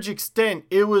large extent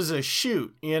it was a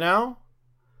shoot, you know?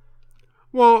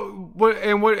 Well,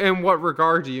 in what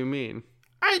regard do you mean?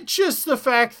 Just the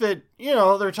fact that, you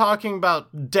know, they're talking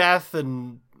about death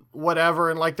and whatever,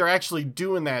 and like they're actually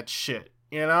doing that shit,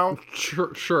 you know?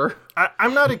 Sure.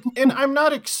 I'm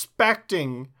not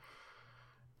expecting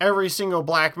every single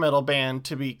black metal band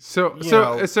to be so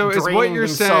is what you're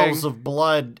saying of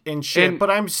blood and shit. But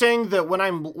I'm saying that when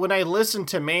I listen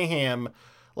to Mayhem,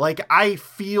 like I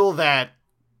feel that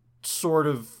sort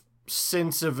of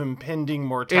sense of impending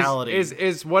mortality.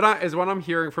 Is what I'm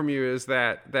hearing from you is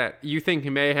that you think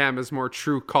Mayhem is more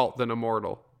true cult than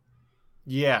Immortal.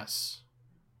 Yes.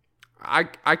 I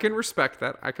can respect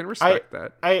that. I can respect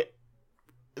that.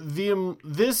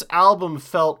 This album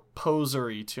felt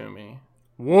posery to me.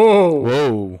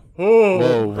 Whoa.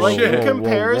 Like in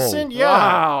comparison, yeah.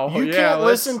 Wow. You can't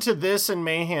listen to this and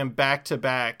Mayhem back to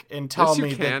back and tell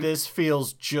me that this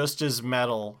feels just as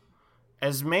metal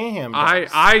as Mayhem does.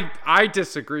 I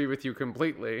disagree with you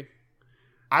completely.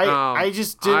 I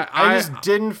just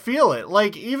didn't feel it.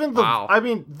 Like even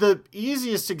the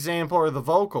easiest example are the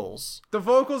vocals. The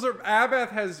vocals are Abath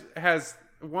has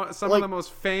some of the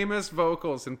most famous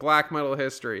vocals in black metal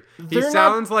history. He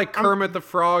sounds like Kermit the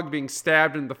Frog being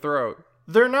stabbed in the throat.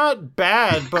 They're not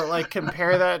bad, but like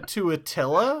compare that to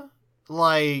Attila,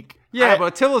 like but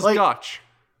Attila's Dutch.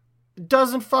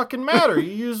 Doesn't fucking matter.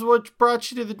 You use what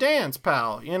brought you to the dance,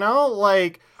 pal. You know,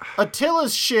 like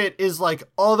Attila's shit is like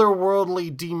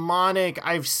otherworldly, demonic.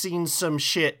 I've seen some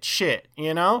shit.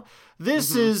 You know,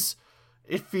 this is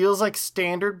it feels like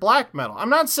standard black metal. I'm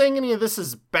not saying any of this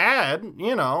is bad,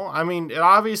 you know. I mean, it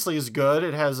obviously is good.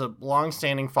 It has a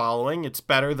long-standing following. It's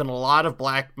better than a lot of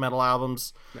black metal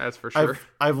albums That's for sure.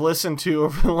 I've listened to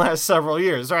over the last several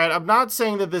years. All right, I'm not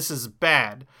saying that this is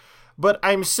bad, but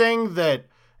I'm saying that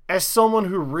as someone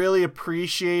who really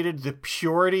appreciated the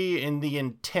purity and the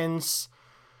intense,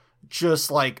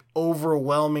 just like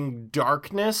overwhelming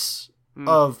darkness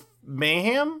of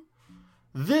Mayhem,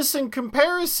 this in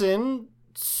comparison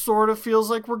sort of feels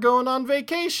like we're going on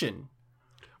vacation.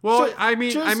 Well, Ju- I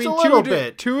mean, just I mean, a little to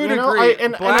bit, a you know? degree,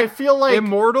 And I feel like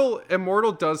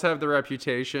Immortal does have the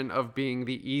reputation of being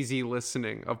the easy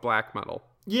listening of black metal.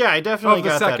 yeah, I definitely Of the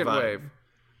got second that vibe. wave.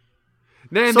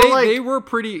 Then So, like- they were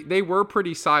pretty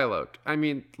siloed. I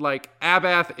mean, like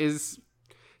Abath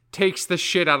takes the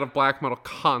shit out of black metal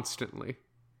constantly.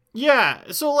 Yeah,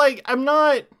 so like I'm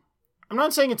not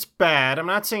saying it's bad. I'm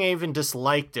not saying I even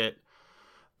disliked it.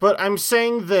 But I'm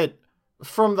saying that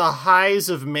from the highs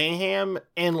of Mayhem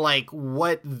and like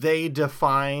what they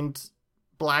defined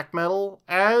black metal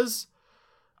as,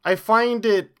 I find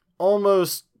it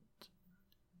almost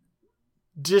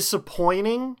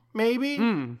disappointing maybe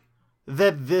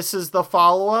that this is the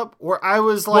follow-up where I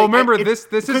was like, Well, remember it- this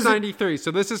is 'cause it- 93, so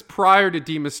this is prior to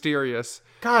De Mysterious.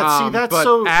 God, see, that's but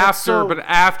so- after that's so- but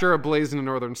after A Blaze in the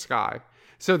Northern Sky.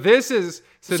 So this is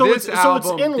so this it's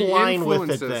album in the line with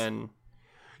it influences- then.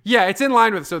 Yeah, it's in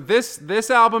line with. So this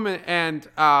album and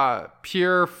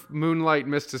Pure Moonlight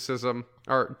Mysticism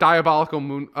or Diabolical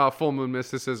Full Moon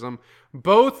Mysticism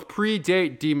both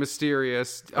predate De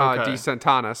Mysterious, Okay. De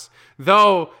Satanas,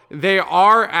 though they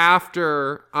are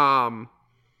after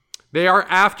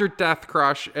Death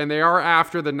Crush and they are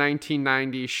after the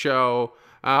 1990 show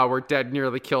where Dead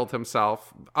nearly killed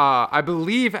himself. I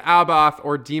believe Abath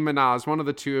or Demonaz, one of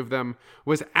the two of them,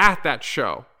 was at that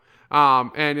show.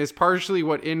 And is partially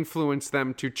what influenced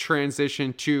them to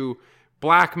transition to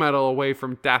black metal away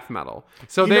from death metal.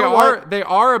 So You know what? they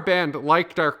are a band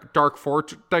like Dark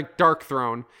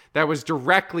Throne that was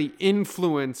directly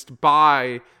influenced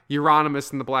by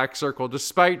Euronymous and the Black Circle,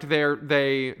 despite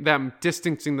them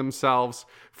distancing themselves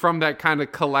from that kind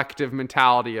of collective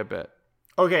mentality a bit.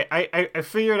 Okay, I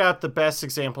figured out the best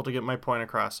example to get my point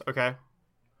across, okay?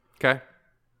 Okay.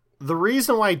 The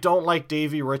reason why I don't like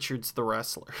Davey Richards the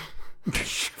wrestler,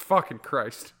 Fucking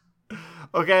Christ.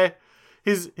 okay?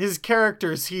 His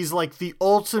characters, he's like the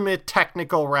ultimate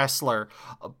technical wrestler.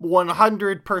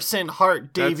 100%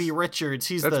 heart Davey That's- Richards.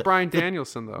 He's That's the Bryan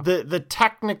Danielson, though. the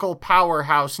technical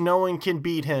powerhouse. No one can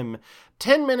beat him.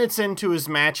 10 minutes into his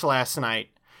match last night,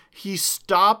 he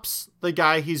stops the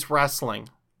guy he's wrestling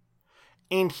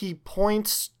and he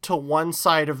points to one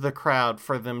side of the crowd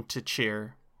for them to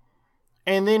cheer.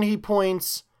 And then he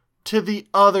points to the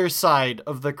other side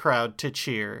of the crowd to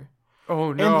cheer.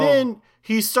 Oh, no. And then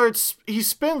he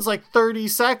spends like 30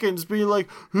 seconds being like,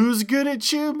 who's gonna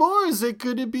cheer more? Is it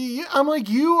gonna be you? I'm like,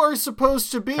 you are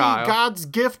supposed to be Kyle. God's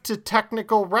gift to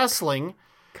technical wrestling.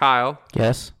 Kyle,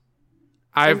 Yes.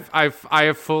 I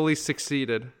have fully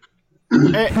succeeded.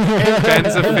 And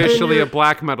Ben's officially you're- a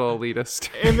black metal elitist.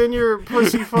 and then you're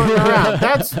pussyfooting around.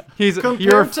 That's You're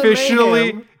compared to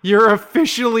Mayhem.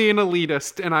 officially an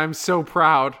elitist, and I'm so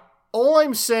proud. All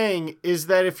I'm saying is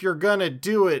that if you're gonna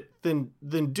do it, then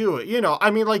do it. You know,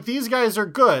 I mean, like, these guys are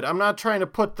good. I'm not trying to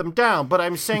put them down, but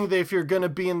I'm saying that if you're gonna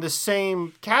be in the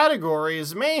same category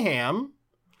as Mayhem,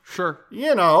 Sure.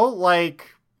 you know,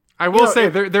 like, I will know, say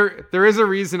if- there is a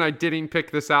reason I didn't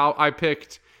pick this out. I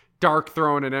picked Dark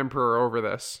Throne and Emperor over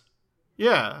this.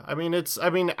 yeah. I mean,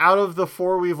 out of the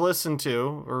 4 we've listened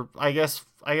to, or I guess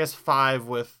 5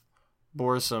 with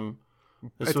Borsum,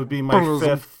 this would be my Borsum.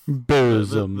 5th.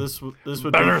 Bosom. This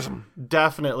would be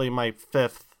definitely my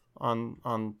 5th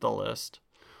on the list.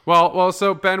 Well.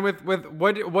 So Ben, with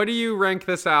what do you rank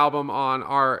this album on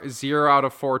our 0 out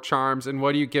of 4 charms, and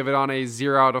what do you give it on a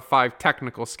 0 out of 5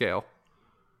 technical scale?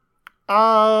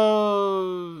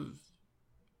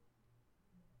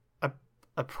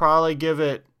 I probably give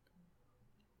it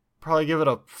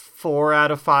a 4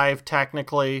 out of 5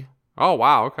 technically, Oh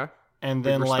wow, okay. and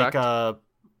Big then like respect.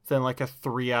 a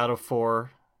 3 out of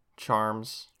 4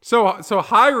 charms. So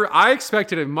high. I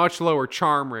expected a much lower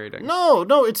charm rating. No,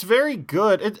 it's very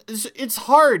good. It's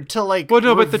hard to like. Well,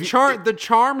 no, but the review-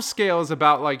 charm scale is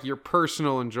about like your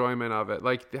personal enjoyment of it,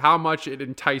 like how much it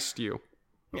enticed you.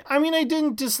 I mean, I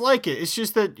didn't dislike it. It's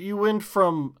just that you went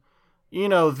from, you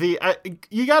know,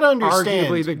 you got to understand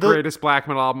Arguably the greatest black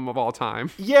metal album of all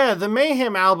time. Yeah, the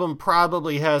Mayhem album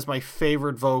probably has my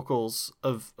favorite vocals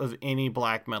of any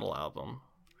black metal album.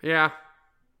 Yeah,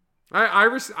 I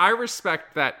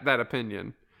respect that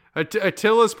opinion.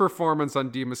 Attila's performance on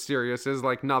D Mysterious is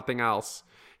like nothing else.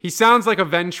 He sounds like a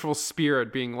vengeful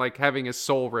spirit being like having his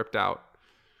soul ripped out.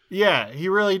 Yeah, he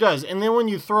really does. And then when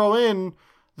you throw in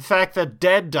the fact that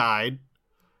Dead died,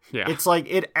 it's like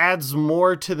it adds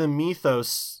more to the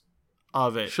mythos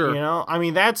of it. Sure. You know? I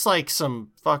mean, that's like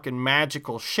some fucking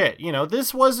magical shit. You know,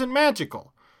 this wasn't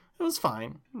magical. It was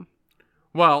fine.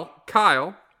 Well,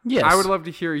 Kyle, Yes. I would love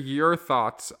to hear your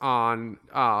thoughts on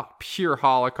Pure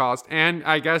Holocaust. And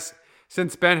I guess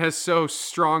since Ben has so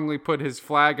strongly put his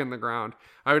flag in the ground,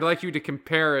 I would like you to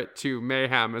compare it to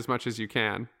Mayhem as much as you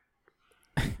can.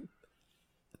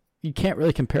 You can't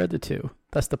really compare the two.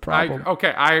 That's the problem.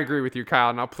 I agree with you,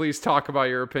 Kyle. Now please talk about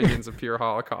your opinions of Pure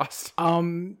Holocaust.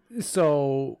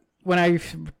 So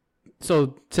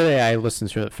today I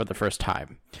listened to it for the first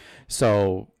time.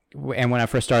 And when I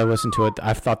first started listening to it,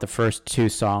 I thought the first two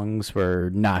songs were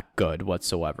not good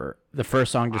whatsoever. The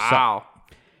first song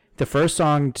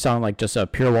sounded like just a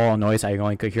pure wall of noise. I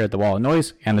only could hear the wall of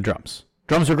noise and the drums.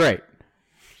 Drums were great.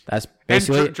 That's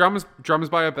basically drums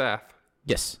by a bath.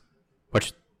 Yes,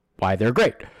 why they're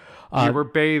great. You were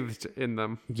bathed in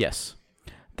them. Yes.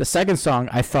 The second song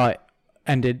I thought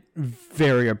ended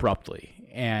very abruptly,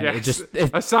 and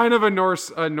a sign of a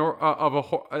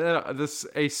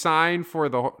sign for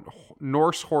the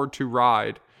Norse horde to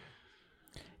ride.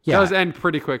 Yeah, does end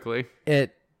pretty quickly.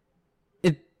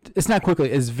 It's not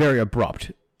quickly. It's very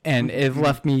abrupt, and it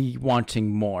left me wanting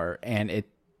more, and it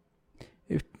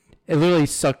literally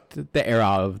sucked the air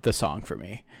out of the song for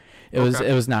me. It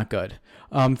was not good.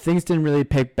 Things didn't really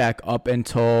pick back up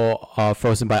until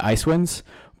Frozen by Ice Winds,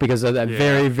 because of that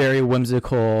very, very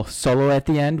whimsical solo at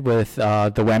the end with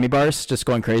the whammy bars just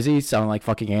going crazy, sounding like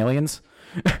fucking aliens.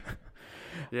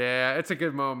 Yeah, it's a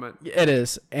good moment. It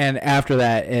is. And after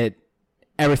that,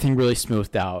 everything really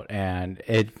smoothed out, and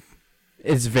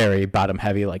it's very bottom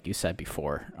heavy, like you said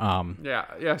before.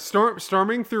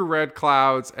 Storming Through Red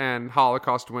Clouds and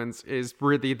Holocaust Winds is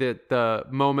really the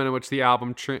moment in which the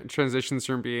album transitions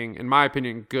from being, in my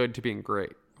opinion, good to being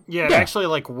great. Yeah, it actually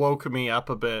like woke me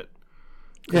up a bit.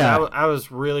 Yeah, I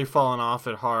was really falling off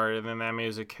it hard, and then that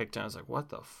music kicked in. I was like, "What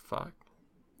the fuck?"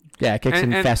 Yeah, it kicks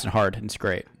in fast and hard, and it's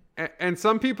great. And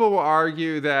some people will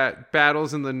argue that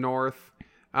Battles in the North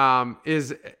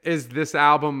is this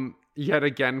album yet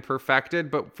again perfected,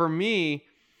 but for me,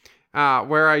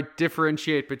 where I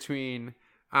differentiate between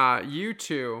you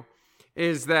two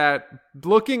is that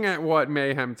looking at what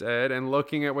Mayhem did and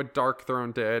looking at what Dark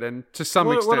Throne did, and to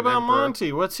some extent, what about Emperor,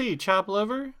 Monty? What's he? Chop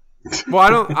liver?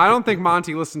 Well, I don't think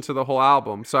Monty listened to the whole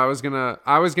album, so I was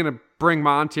gonna bring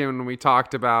Monty in when we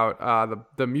talked about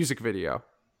the music video.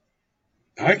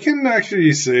 I can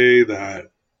actually say that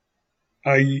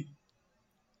I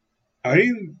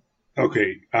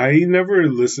never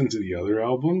listened to the other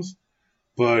albums,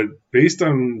 but based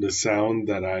on the sound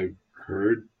that I've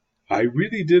heard, I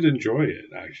really did enjoy it,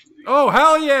 actually. Oh,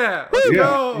 hell yeah! Let's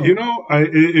go! You know, I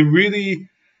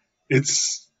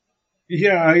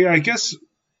guess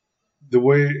the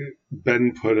way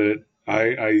Ben put it,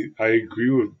 I agree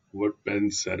with what Ben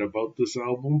said about this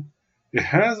album. It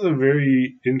has a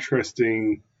very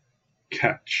interesting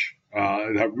catch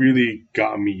that really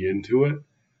got me into it.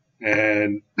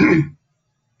 And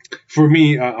for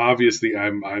me, obviously,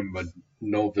 I'm a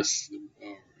novice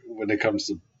when it comes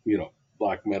to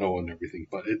black metal and everything.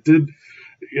 But it did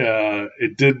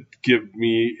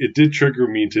trigger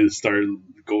me to start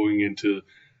going into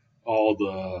all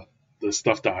the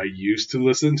stuff that I used to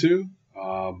listen to.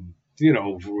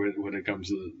 When it comes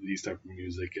to these type of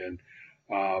music, and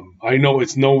I know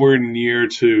it's nowhere near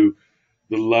to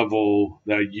the level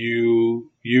that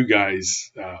you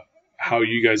guys. How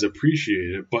you guys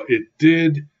appreciate it, but it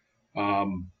did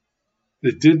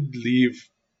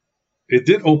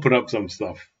open up some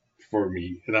stuff for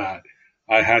me that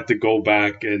I had to go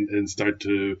back and start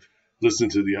to listen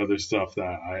to the other stuff that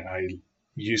I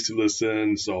used to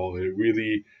listen. So it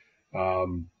really,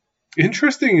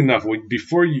 interesting enough,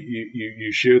 before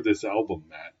you shared this album,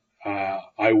 Matt,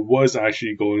 I was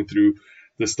actually going through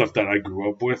the stuff that I grew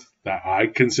up with that I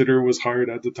consider was hard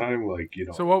at the time, like,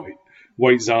 So what?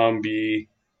 White Zombie,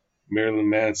 Marilyn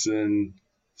Manson,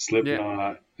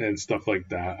 Slipknot, and stuff like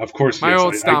that. Of course,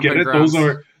 I get it. Grounds.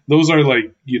 Those are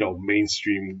like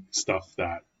mainstream stuff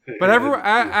that. But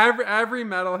every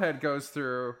metalhead goes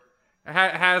through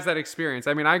has that experience.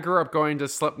 I mean, I grew up going to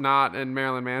Slipknot and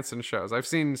Marilyn Manson shows. I've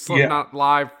seen Slipknot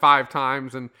live 5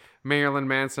 times and Marilyn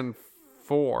Manson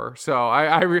 4. So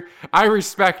I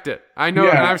respect it. I know,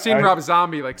 and I've seen Rob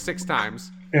Zombie like 6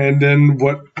 times. And then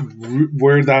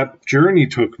where that journey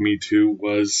took me to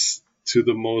was to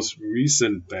the most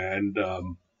recent band,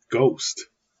 Ghost.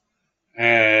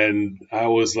 And I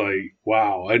was like,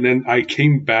 wow. And then I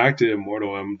came back to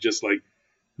Immortal. I'm just like,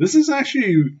 this is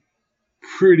actually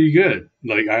pretty good.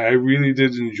 Like, I really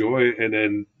did enjoy it. And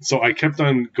then, so I kept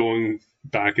on going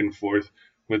back and forth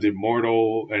with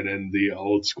Immortal and then the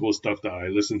old school stuff that I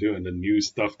listened to and the new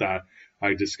stuff that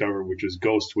I discovered, which was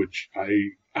Ghost, which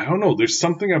I don't know. There's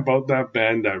something about that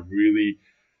band that really,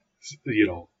 you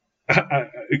know, I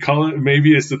call it,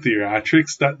 maybe it's the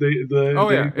theatrics that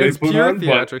they it's put pure on,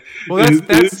 theatric. but Well,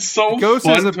 that's it's so Ghost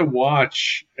fun to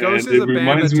watch. Ghost and is it a band that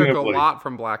reminds me took of a like, lot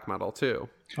from black metal too.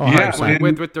 Oh, yeah, 100%.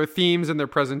 and- With their themes and their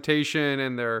presentation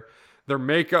and their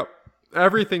makeup,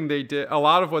 everything they did. A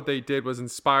lot of what they did was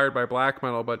inspired by black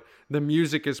metal, but the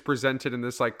music is presented in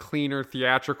this like cleaner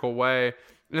theatrical way,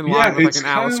 in line with like it's an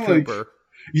Alice kinda like- Cooper.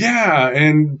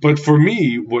 yeah, but for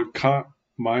me, what caught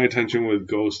my attention with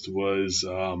Ghost was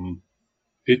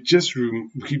it just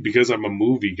because I'm a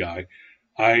movie guy,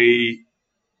 it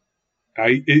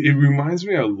reminds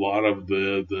me a lot of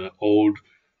the old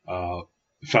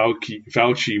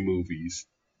Fauci movies.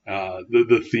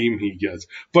 The theme he gets,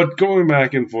 but going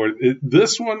back and forth,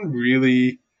 this one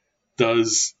really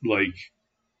does like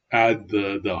add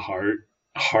the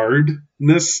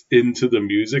hardness into the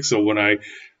music. So when I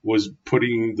was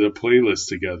putting the playlist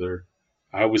together,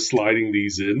 I was sliding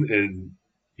these in, and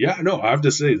yeah, no, I have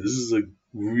to say this is a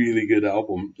really good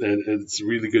album, and it's a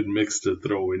really good mix to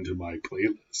throw into my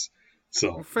playlist.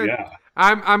 So yeah,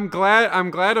 I'm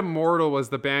glad Immortal was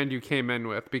the band you came in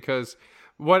with, because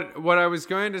what I was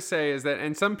going to say is that,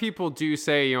 and some people do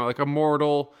say, you know, like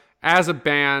Immortal as a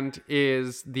band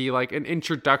is the like an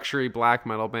introductory black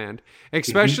metal band,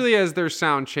 especially as their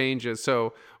sound changes.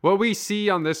 So what we see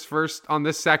on this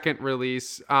second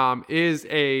release is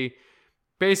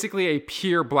basically a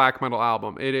pure black metal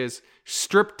album. It is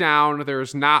stripped down.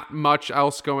 There's not much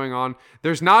else going on.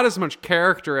 There's not as much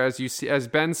character as you see, as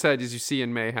Ben said, as you see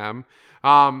in Mayhem.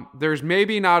 There's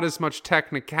maybe not as much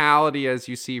technicality as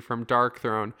you see from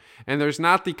Darkthrone, and there's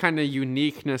not the kind of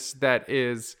uniqueness that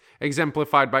is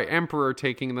exemplified by Emperor,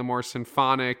 taking the more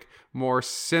symphonic, more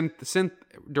synth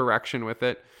direction with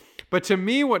it. But to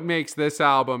me, what makes this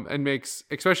album, and makes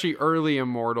especially early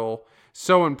Immortal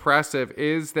so impressive,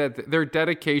 is that their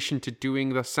dedication to doing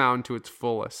the sound to its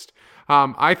fullest.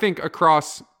 I think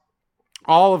across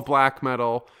all of black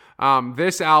metal,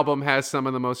 this album has some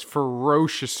of the most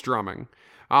ferocious drumming.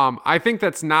 I think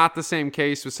that's not the same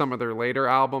case with some of their later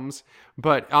albums,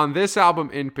 but on this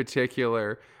album in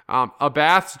particular,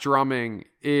 Abath's drumming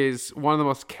is one of the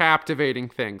most captivating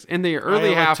things. In the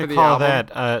early half of the album, I like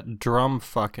to call that drum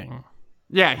fucking.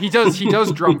 Yeah, he does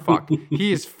drum fuck.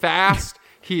 He is fast.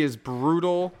 He is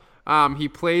brutal. He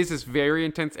plays this very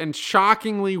intense and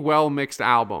shockingly well mixed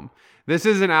album. This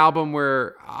is an album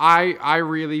where I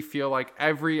really feel like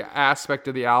every aspect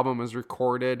of the album is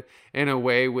recorded in a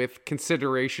way with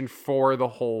consideration for the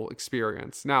whole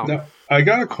experience. Now I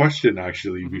got a question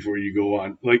actually before you go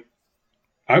on. Like,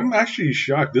 I'm actually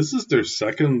shocked. This is their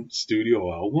second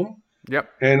studio album. Yep.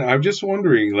 And I'm just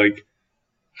wondering, like,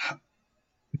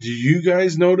 do you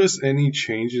guys notice any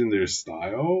change in their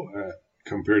style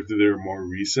compared to their more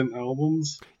recent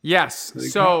albums? Yes.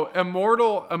 So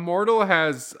Immortal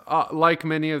has, like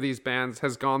many of these bands,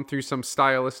 has gone through some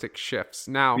stylistic shifts.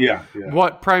 Now,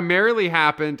 what primarily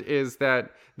happened is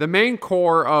that the main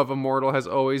core of Immortal has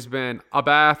always been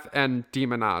Abath and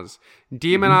Demonaz.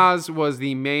 Demonaz was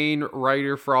the main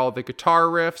writer for all the guitar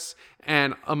riffs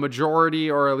and a majority,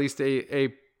 or at least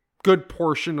a good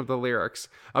portion of the lyrics.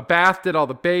 Abath did all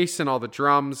the bass and all the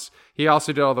drums. He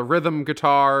also did all the rhythm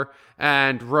guitar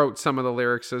and wrote some of the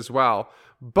lyrics as well.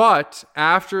 But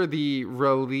after the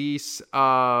release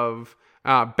of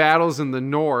Battles in the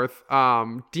North,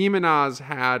 Demonaz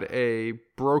had a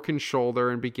broken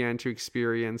shoulder and began to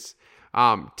experience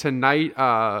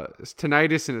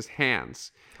tinnitus in his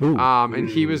hands. And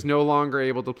he was no longer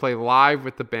able to play live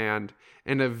with the band.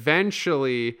 And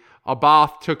eventually,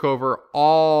 Abath took over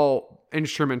all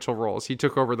instrumental roles. He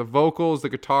took over the vocals, the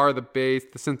guitar, the bass,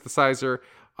 the synthesizer,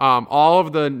 all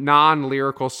of the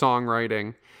non-lyrical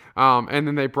songwriting. And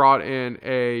then they brought in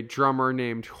a drummer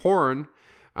named Horn,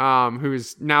 who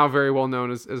is now very well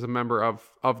known as a member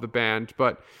of the band.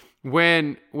 But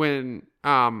when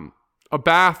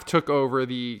Abath took over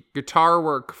the guitar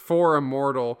work for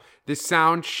Immortal, the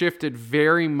sound shifted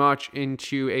very much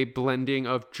into a blending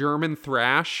of German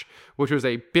thrash, which was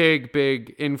a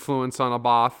big influence on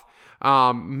Abath,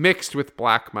 mixed with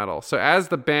black metal. So as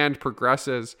the band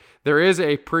progresses, there is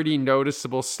a pretty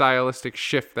noticeable stylistic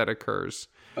shift that occurs.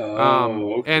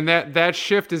 Okay. And that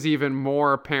shift is even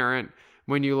more apparent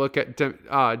when you look at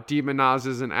Demon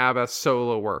Naz's and Abbath's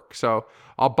solo work. So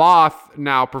Abath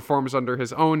now performs under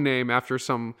his own name after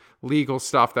some legal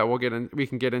stuff that we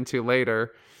can get into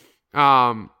later.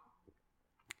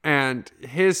 And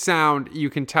his sound, you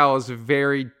can tell, is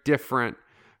very different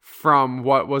from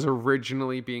what was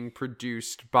originally being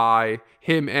produced by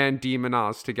him and Demon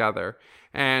Oz together.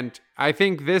 And I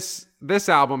think this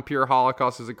album, Pure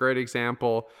Holocaust, is a great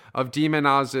example of Demon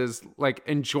Oz's like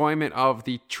enjoyment of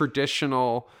the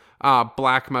traditional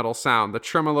black metal sound, the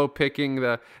tremolo picking,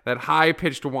 that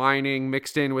high-pitched whining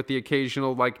mixed in with the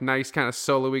occasional like nice kind of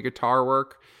solo-y guitar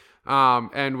work,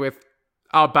 and with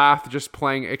Abath just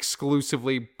playing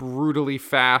exclusively brutally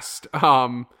fast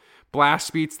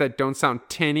blast beats that don't sound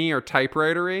tinny or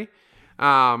typewritery.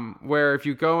 Where if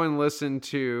you go and listen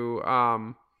to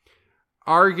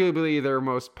arguably their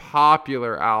most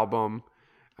popular album,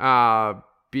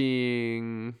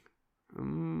 being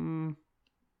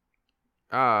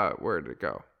where did it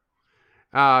go?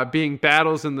 Being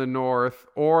Battles in the North,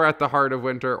 or At the Heart of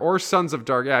Winter, or Sons of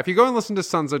Dark. Yeah, if you go and listen to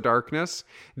Sons of Darkness,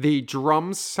 the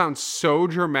drums sound so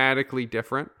dramatically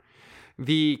different.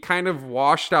 The kind of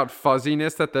washed out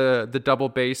fuzziness that the double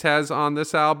bass has on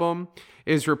this album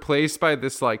is replaced by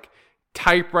this like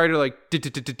typewriter like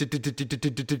instead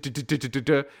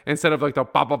of like the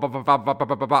ba ba ba ba ba ba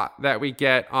ba ba ba that we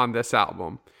get on this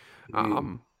album,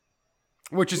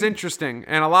 which is interesting.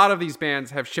 And a lot of these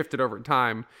bands have shifted over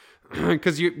time,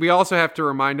 because we also have to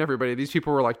remind everybody these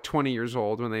people were like 20 years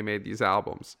old when they made these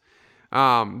albums.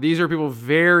 These are people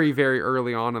very, very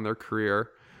early on in their career,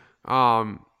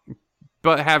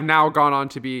 but have now gone on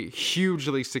to be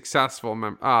hugely successful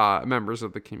members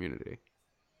of the community.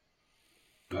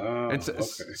 And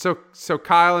so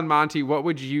Kyle and Monty, what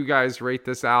would you guys rate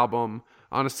this album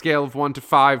on a scale of 1 to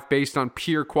 5 based on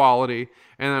pure quality,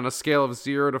 and on a scale of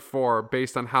 0 to 4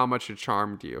 based on how much it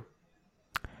charmed you?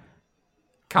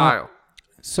 Kyle.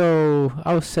 So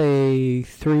I would say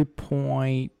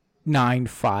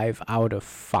 3.95 out of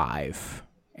 5.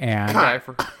 And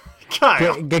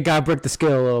Kyle. Gotta break the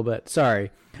scale a little bit.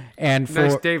 Sorry. And for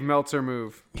nice Dave Meltzer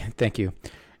move. Thank you.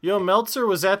 Yo, Meltzer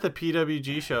was at the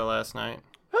PWG show last night.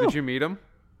 Did you meet him?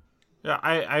 Yeah,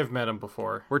 I've met him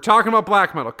before. We're talking about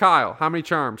black metal. Kyle, how many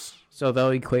charms? So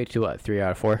they'll equate to what, 3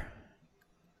 out of 4?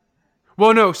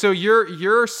 Well, no. So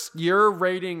your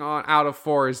rating on out of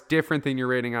 4 is different than your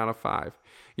rating out of 5.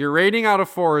 Your rating out of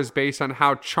 4 is based on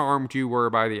how charmed you were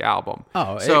by the album.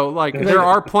 Oh, so there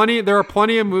are plenty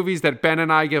of movies that Ben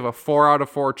and I give a 4 out of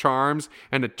 4 charms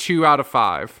and a 2 out of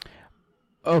 5.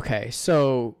 Okay,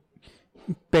 so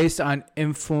based on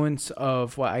influence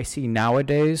of what I see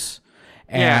nowadays,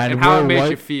 and how it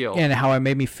made you feel, and how it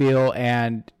made me feel,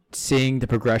 and seeing the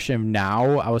progression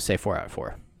now, I would say 4 out of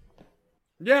 4.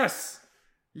 Yes,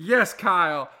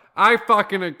 Kyle. I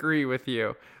fucking agree with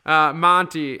you.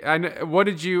 Monty, what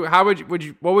would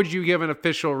you give an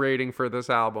official rating for this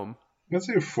album? I'd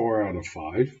say 4 out of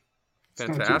 5.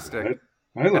 Fantastic.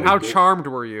 And how charmed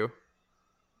were you?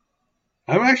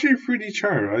 I'm actually pretty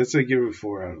charmed. I'd say give it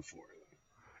 4 out of 4.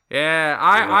 Yeah,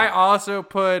 I also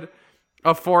put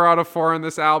a 4 out of 4 on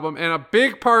this album, and a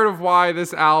big part of why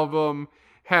this album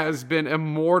has been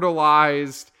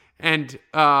immortalized and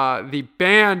the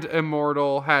band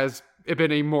Immortal has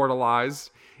been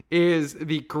immortalized is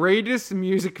the greatest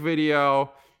music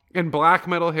video in black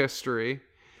metal history,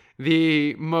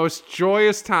 the most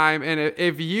joyous time. And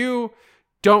if you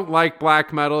don't like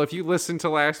black metal, if you listened to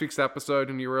last week's episode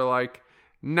and you were like,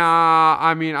 nah,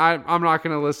 I mean, I'm not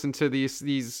going to listen to these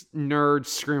nerds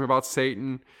scream about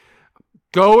Satan,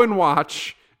 go and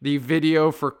watch the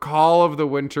video for Call of the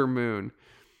Winter Moon.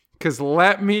 Because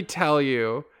let me tell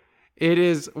you, it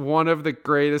is one of the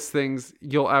greatest things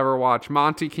you'll ever watch.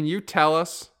 Monty, can you tell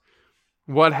us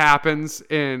what happens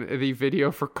in the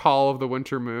video for Call of the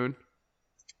Winter Moon?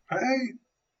 I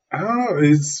don't know.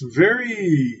 It's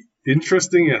very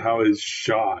interesting at how it's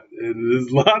shot. And there's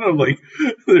a lot of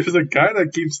there's a guy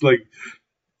that keeps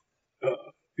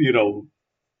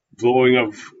blowing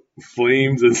up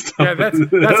flames and stuff. Yeah, that's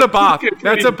a bop.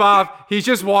 That's a bop. He's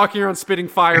just walking around spitting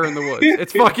fire in the woods.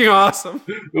 It's fucking awesome.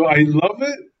 Well, I love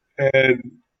it.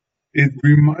 And it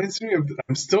reminds me of,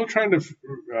 I'm still trying to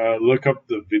look up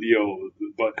the video,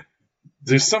 but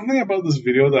there's something about this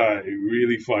video that I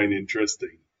really find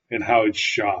interesting and how it's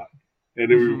shot.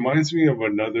 And it reminds me of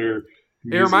another.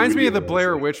 It reminds me of the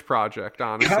Blair Witch Project,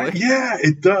 honestly. Yeah,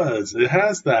 it does. It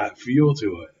has that feel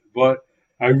to it. But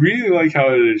I really like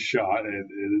how it is shot, and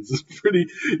it's pretty.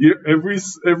 Every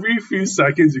few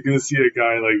seconds, you're gonna see a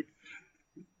guy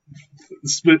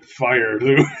spit fire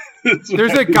through.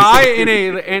 There's a guy in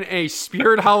a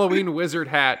Spirit Halloween wizard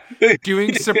hat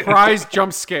doing surprise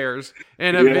jump scares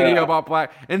in a video about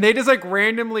black, and they just like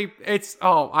randomly.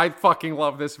 I fucking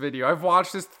love this video. I've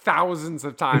watched this thousands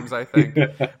of times. I think.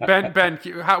 Ben,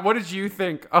 what did you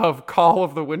think of Call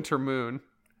of the Winter Moon?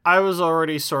 I was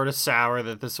already sort of sour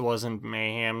that this wasn't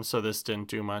Mayhem, so this didn't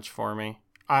do much for me.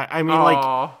 I mean,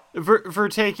 like, for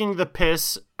taking the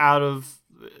piss out of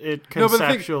it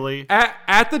conceptually.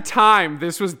 At the time,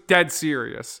 this was dead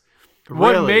serious.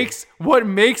 Really? What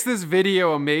makes this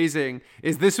video amazing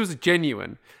is this was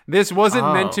genuine. This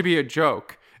wasn't meant to be a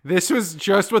joke. This was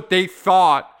just what they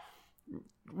thought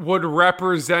would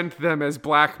represent them as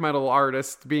black metal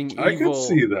artists being evil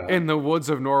in the woods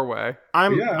of Norway.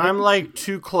 I'm like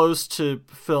too close to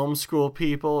film school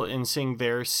people in seeing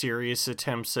their serious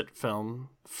attempts at film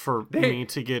for me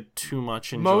to get too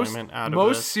much enjoyment out of this.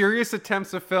 Most serious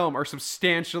attempts at film are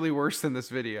substantially worse than this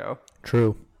video.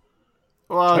 True.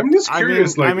 Well, I'm just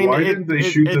curious, why didn't they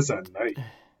shoot this at night?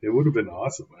 It would have been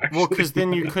awesome, actually. Well, because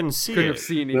then you couldn't see Couldn't have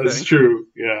seen anything. That's true,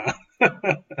 yeah.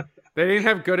 They didn't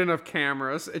have good enough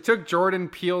cameras. It took Jordan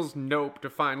Peele's Nope to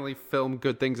finally film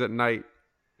good things at night.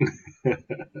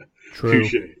 True.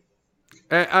 Touché.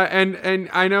 And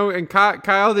I know, and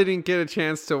Kyle didn't get a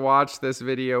chance to watch this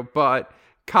video, but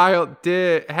Kyle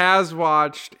has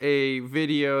watched a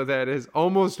video that is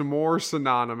almost more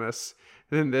synonymous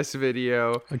than this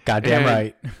video. Goddamn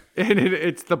right. And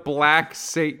it's the Black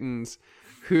Satans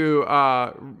who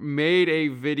made a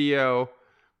video.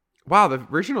 Wow, the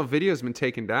original video has been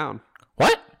taken down.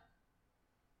 What?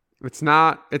 It's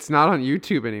not on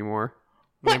YouTube anymore.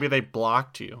 Maybe they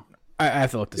blocked you. I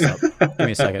have to look this up. Give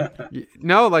me a second.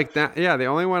 No, like that. Yeah, the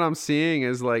only one I'm seeing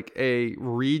is like a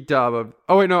redub of.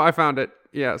 Oh wait, no, I found it.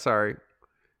 Yeah, sorry.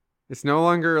 It's no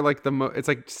longer like it's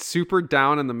like super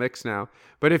down in the mix now.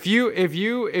 But if you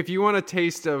want a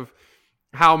taste of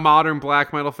how modern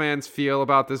black metal fans feel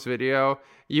about this video,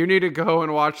 you need to go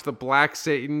and watch the Black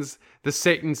Satans, the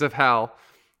Satans of Hell,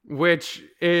 which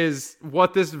is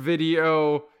what this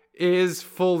video is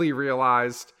fully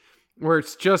realized, where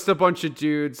it's just a bunch of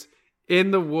dudes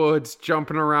in the woods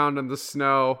jumping around in the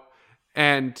snow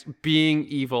and being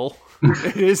evil.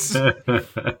 It is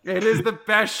the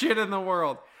best shit in the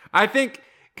world. I think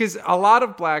because a lot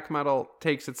of black metal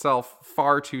takes itself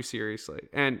far too seriously,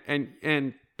 and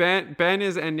Ben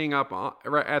is ending up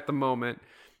right at the moment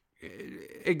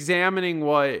examining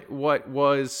what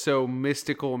was so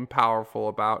mystical and powerful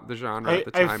about the genre at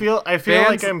the time. I feel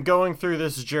like I'm going through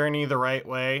this journey the right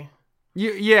way.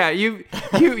 You've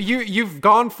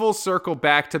gone full circle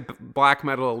back to black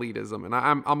metal elitism, and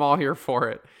I'm all here for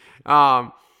it.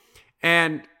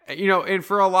 And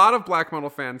for a lot of black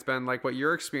metal fans, Ben, like what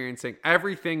you're experiencing,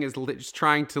 everything is just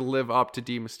trying to live up to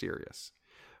De Mysterious.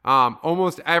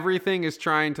 Almost everything is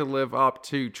trying to live up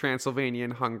to Transylvanian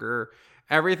Hunger.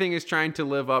 Everything is trying to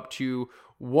live up to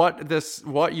what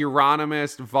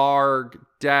Euronymous, Varg,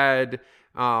 Dead,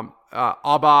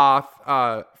 Abath,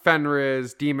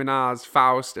 Fenriz, Demonaz,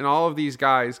 Faust, and all of these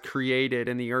guys created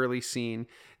in the early scene.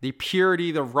 The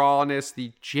purity, the rawness,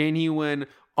 the genuine,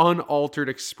 unaltered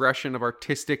expression of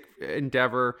artistic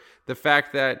endeavor. The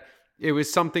fact that it was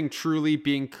something truly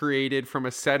being created from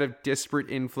a set of disparate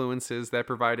influences that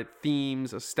provided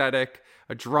themes, aesthetic,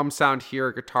 a drum sound here,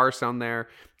 a guitar sound there,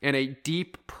 and a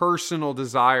deep personal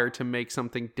desire to make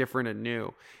something different and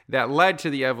new that led to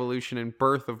the evolution and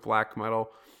birth of black metal.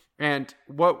 And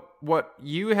what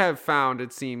you have found,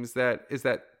 it seems, is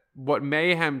that what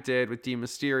Mayhem did with De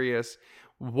Mysterious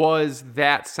was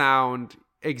that sound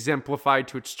exemplified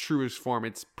to its truest form.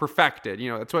 It's perfected.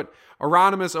 That's what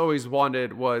Euronymous always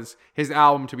wanted, was his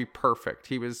album to be perfect.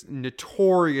 He was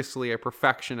notoriously a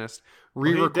perfectionist,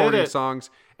 re-recording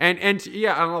songs. And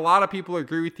a lot of people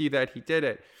agree with you that he did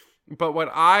it. But what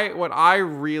I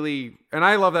really, and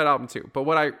I love that album too, but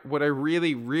what I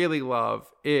really, really love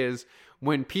is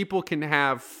when people can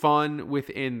have fun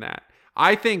within that.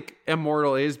 I think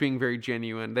Immortal is being very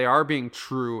genuine. They are being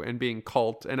true and being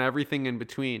cult and everything in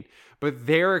between. But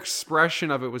their expression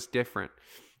of it was different.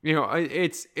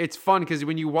 It's fun because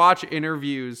when you watch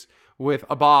interviews with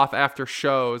Abath after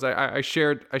shows, I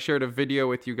shared a video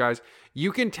with you guys.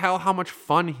 You can tell how much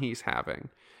fun he's having.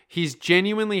 He's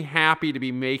genuinely happy to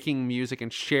be making music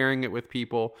and sharing it with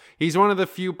people. He's one of the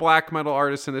few black metal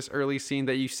artists in this early scene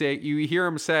that you hear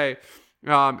him say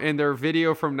in their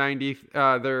video from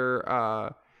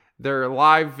their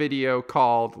live video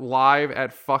called Live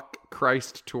at Fuck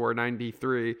Christ Tour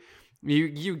 93.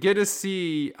 You get to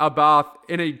see Abath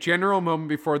in a general moment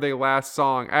before their last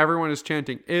song. Everyone is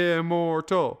chanting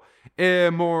Immortal,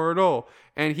 immortal.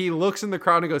 And he looks in the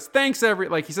crowd and goes, thanks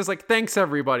he says like, thanks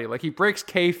everybody. Like he breaks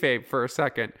kayfabe for a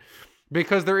second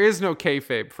because there is no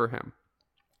kayfabe for him.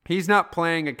 He's not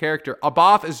playing a character.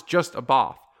 Abath is just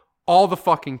Abath all the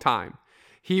fucking time.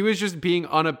 He was just being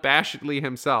unabashedly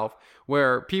himself,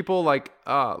 where people like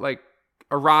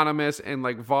Euronymous and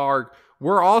like Varg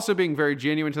were also being very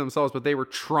genuine to themselves, but they were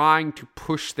trying to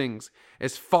push things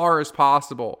as far as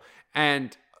possible.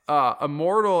 And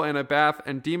Immortal and Abath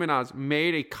and Demonaz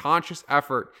made a conscious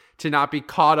effort to not be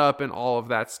caught up in all of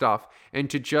that stuff and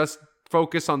to just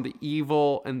focus on the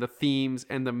evil and the themes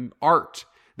and the art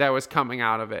that was coming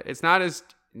out of it. It's not as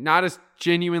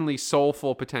genuinely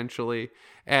soulful potentially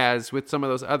as with some of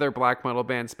those other black metal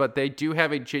bands, but they do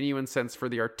have a genuine sense for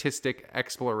the artistic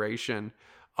exploration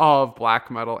of black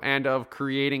metal and of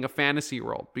creating a fantasy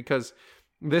world, because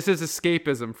this is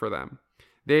escapism for them.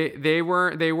 They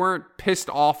weren't pissed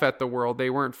off at the world. They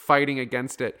weren't fighting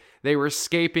against it. They were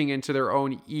escaping into their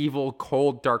own evil,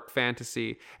 cold, dark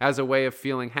fantasy as a way of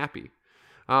feeling happy.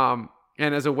 And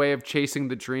as a way of chasing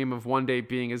the dream of one day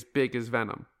being as big as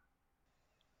Venom.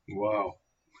 Wow.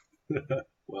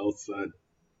 Well said.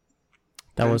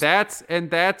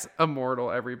 That's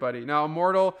Immortal, everybody. Now,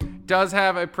 Immortal does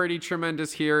have a pretty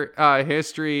tremendous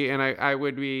history, and I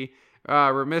would be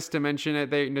remiss to mention it.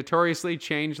 They notoriously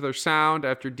changed their sound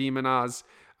after Demonaz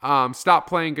stopped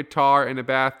playing guitar and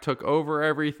Abath took over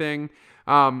everything.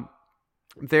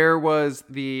 There was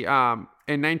the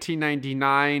in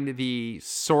 1999, the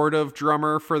sort of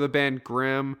drummer for the band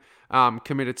Grimm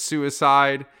committed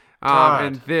suicide.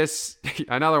 And this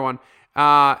another one.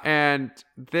 And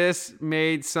this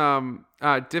made some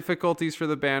difficulties for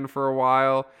the band for a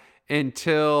while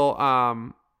until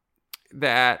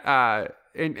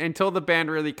until the band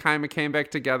really kind of came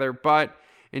back together. But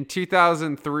in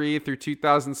 2003 through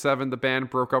 2007, the band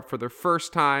broke up for their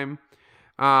first time.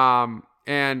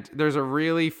 And there's a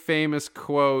really famous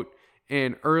quote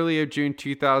in early of June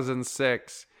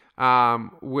 2006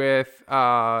 with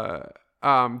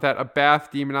that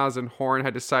Abath, Demonaz, and Horn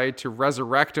had decided to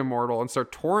resurrect Immortal and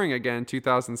start touring again in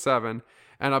 2007.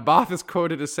 And Abath is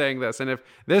quoted as saying this, and if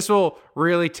this will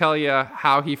really tell you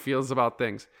how he feels about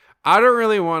things. I don't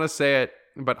really want to say it,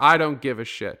 but I don't give a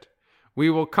shit. We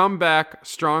will come back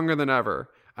stronger than ever.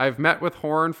 I've met with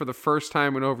Horn for the first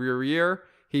time in over a year.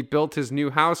 He built his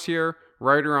new house here,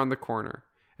 right around the corner.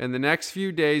 In the next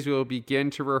few days, we will begin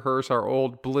to rehearse our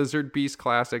old Blizzard Beast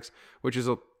classics, which is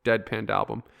a Deadpan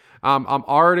album. I'm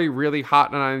already really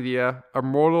hot on an idea.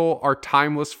 Immortal are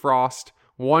timeless frost.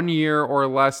 1 year or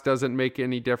less doesn't make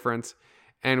any difference,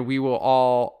 and we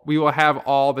will have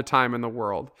all the time in the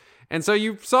world. And so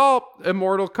you saw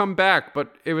Immortal come back,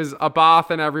 but it was Abath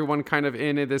and everyone kind of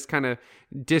in this kind of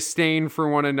disdain for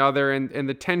one another, and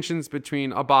the tensions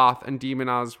between Abath and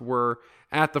Demonaz were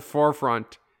at the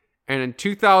forefront. And in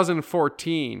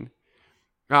 2014,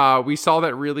 we saw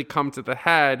that really come to the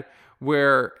head,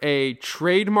 where a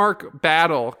trademark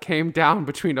battle came down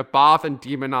between Abath and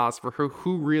Demonaz for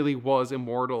who really was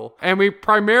Immortal. And we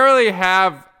primarily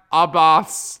have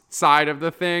Abath's side of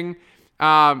the thing.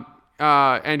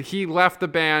 And he left the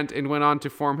band and went on to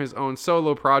form his own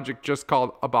solo project just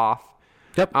called Abath.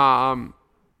 Yep.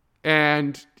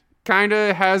 And kind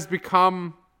of has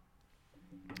become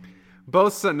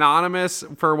both synonymous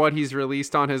for what he's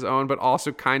released on his own, but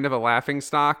also kind of a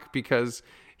laughingstock because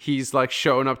he's like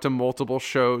shown up to multiple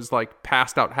shows, like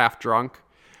passed out half drunk,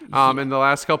 in the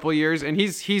last couple of years. And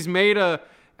he's made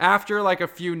after like a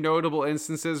few notable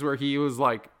instances where he was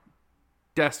like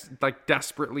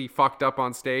desperately fucked up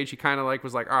on stage, he kind of like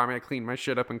was like, oh, I'm gonna clean my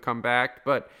shit up and come back.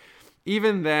 But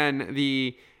even then,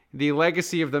 the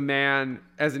legacy of the man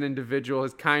as an individual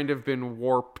has kind of been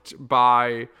warped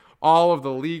by all of the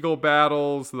legal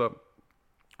battles, the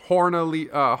Horn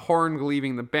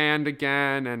leaving the band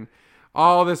again, and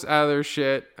all this other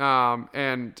shit.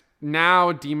 And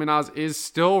now Demonaz is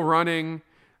still running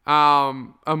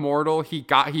Immortal.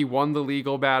 He won the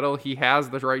legal battle. He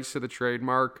has the rights to the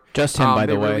trademark. Just him, by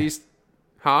the way.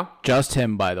 Just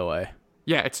him, by the way.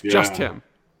 Yeah, it's just him.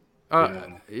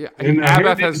 Yeah. And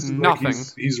Abath has nothing.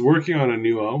 He's working on a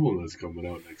new album that's coming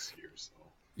out next year. So.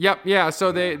 Yep, yeah.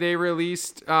 So they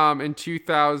released in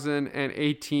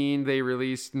 2018. They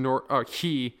released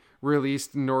he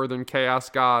released Northern Chaos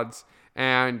Gods,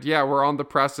 and yeah, we're on the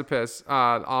precipice.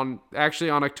 On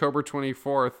October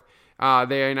 24th,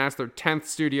 they announced their 10th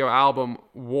studio album,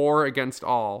 War Against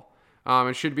All.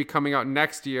 It should be coming out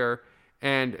next year.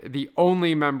 And the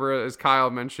only member, as Kyle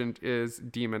mentioned, is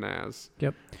Demonaz.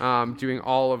 Yep. Doing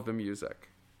all of the music.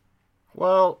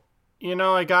 Well, You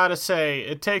know, I gotta say,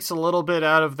 it takes a little bit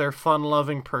out of their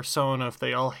fun-loving persona if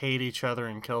they all hate each other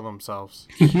and kill themselves.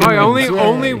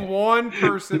 Only one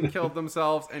person killed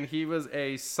themselves, and he was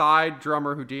a side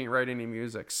drummer who didn't write any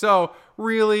music. So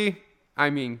really,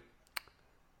 I mean,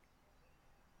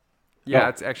 yeah,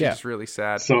 it's actually just really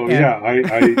sad. So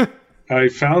I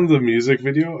found the music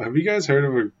video. Have you guys heard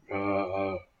of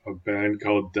a band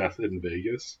called Death in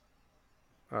Vegas?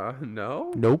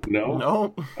 No. Nope. No.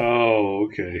 No. Oh,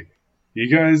 okay. You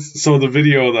guys. So the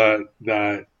video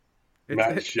that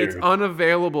Matt shared. It's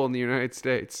unavailable in the United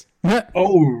States.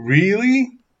 Oh,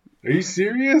 really? Are you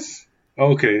serious?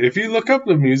 Okay, if you look up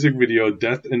the music video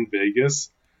Death in Vegas,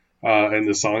 and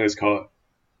the song is called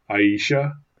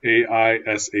Aisha,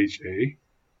 Aisha.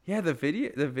 Yeah, the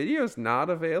video's not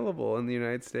available in the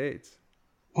United States.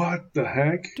 What the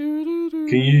heck? Can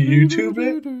you YouTube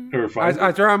it? Or find it?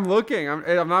 That's where I'm looking.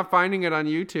 I'm not finding it on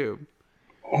YouTube.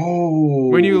 Oh.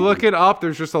 When you look it up,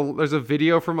 there's a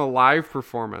video from a live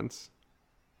performance.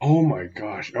 Oh my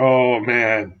gosh. Oh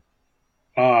man.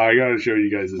 I gotta show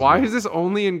you guys this. Why is this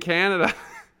only in Canada?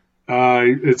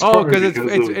 It's because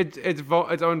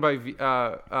it's owned by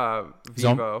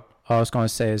Vivo. I was going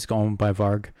to say it's going by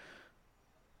Varg.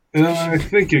 I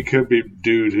think it could be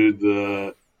due to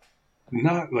the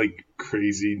not like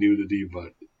crazy nudity,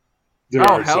 but there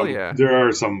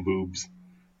are some boobs.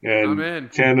 And I'm in.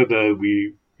 Canada,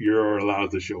 you're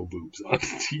allowed to show boobs on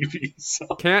TV. So.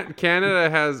 Canada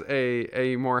has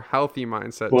a more healthy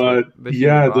mindset. But to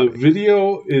the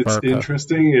video it's Burka.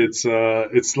 interesting.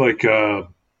 It's like a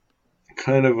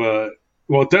kind of a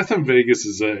Death in Vegas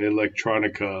is an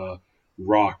electronica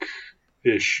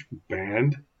rock-ish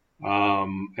band,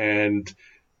 and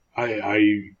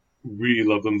I really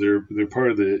love them. They're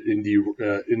part of the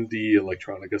indie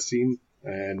electronica scene.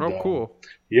 And, cool.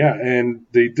 Yeah, and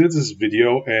they did this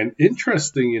video, and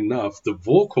interesting enough, the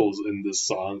vocals in this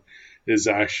song is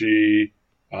actually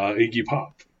Iggy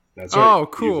Pop. That's right. Oh,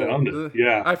 cool. You found it.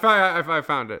 Yeah. I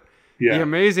found it. Yeah. The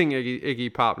amazing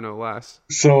Iggy Pop, no less.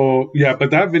 So, yeah, but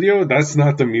that video, that's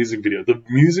not the music video. The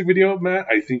music video, Matt,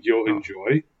 I think you'll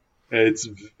enjoy.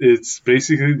 It's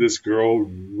basically this girl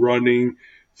running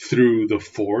through the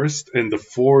forest, and the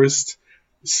forest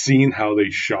scene, how they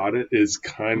shot it, is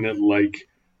kind of like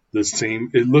the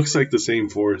same. It looks like the same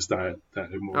forest that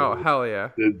Immortal hell yeah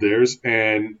did theirs,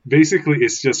 and basically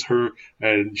it's just her,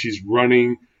 and she's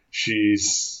running.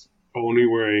 She's only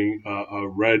wearing a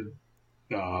red,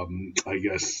 I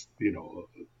guess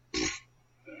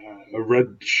a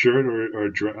red shirt or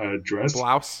a dress,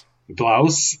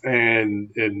 blouse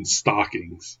and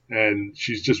stockings, and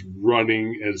she's just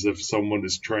running as if someone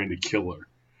is trying to kill her.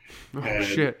 And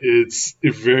shit. It's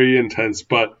very intense,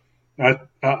 but I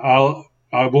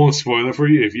won't spoil it for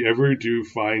you. If you ever do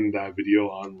find that video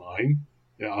online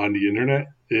on the internet,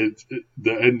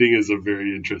 the ending is a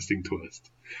very interesting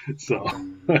twist. So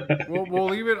we'll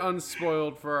leave it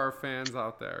unspoiled for our fans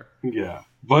out there. Yeah,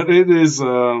 but it is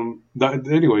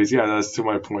anyways. Yeah, that's to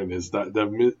my point. Is that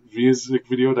the music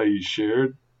video that you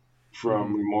shared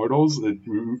from Immortals?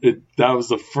 That was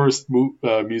the first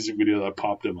music video that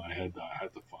popped in my head that I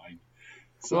had to find.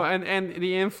 So. Well, and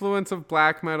the influence of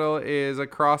black metal is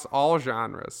across all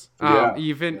genres.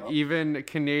 Even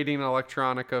Canadian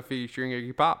electronica featuring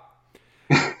Iggy Pop.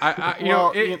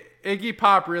 Iggy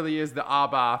Pop really is the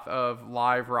Abbath of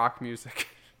live rock music.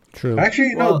 True.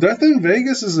 Actually, Death in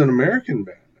Vegas is an American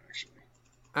band.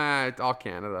 Actually, it's all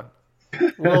Canada.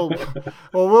 Well,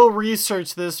 we'll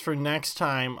research this for next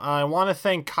time. I want to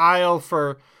thank Kyle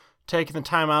for taking the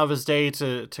time out of his day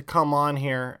to come on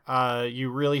here. You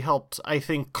really helped, I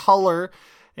think, color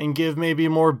and give maybe a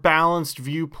more balanced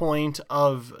viewpoint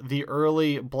of the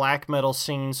early black metal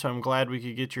scene. So I'm glad we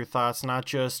could get your thoughts, not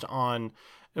just on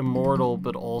Immortal,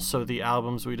 but also the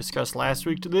albums we discussed last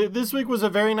week. This week was a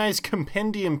very nice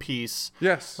compendium piece.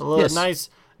 Yes. A little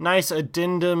nice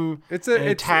addendum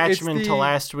attachment to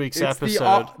last week's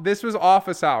episode. This was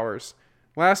office hours.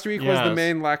 Last week was the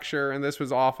main lecture, and this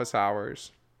was office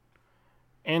hours.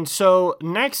 And so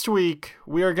next week,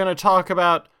 we are going to talk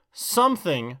about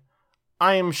something,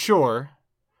 I am sure,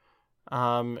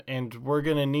 and we're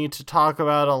going to need to talk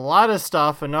about a lot of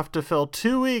stuff, enough to fill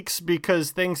 2 weeks,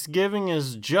 because Thanksgiving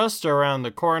is just around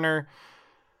the corner.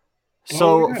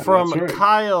 So from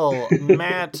Kyle,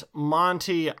 Matt,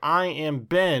 Monty, I am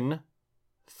Ben.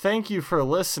 Thank you for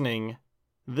listening.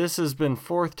 This has been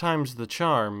Fourth Time's the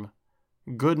Charm.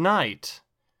 Good night.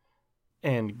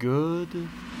 And good morning.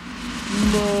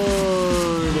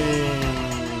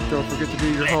 Don't forget to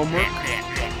do your homework.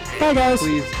 Bye, guys.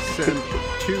 Please send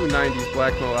 2 90s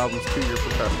black metal albums to your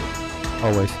professor.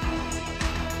 Always.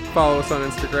 Follow us on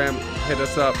Instagram. Hit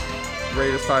us up.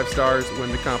 rate us 5 stars,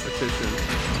 win the competition.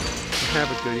 Have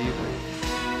a good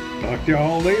evening. Talk to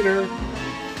y'all later.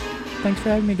 Thanks for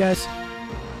having me, guys.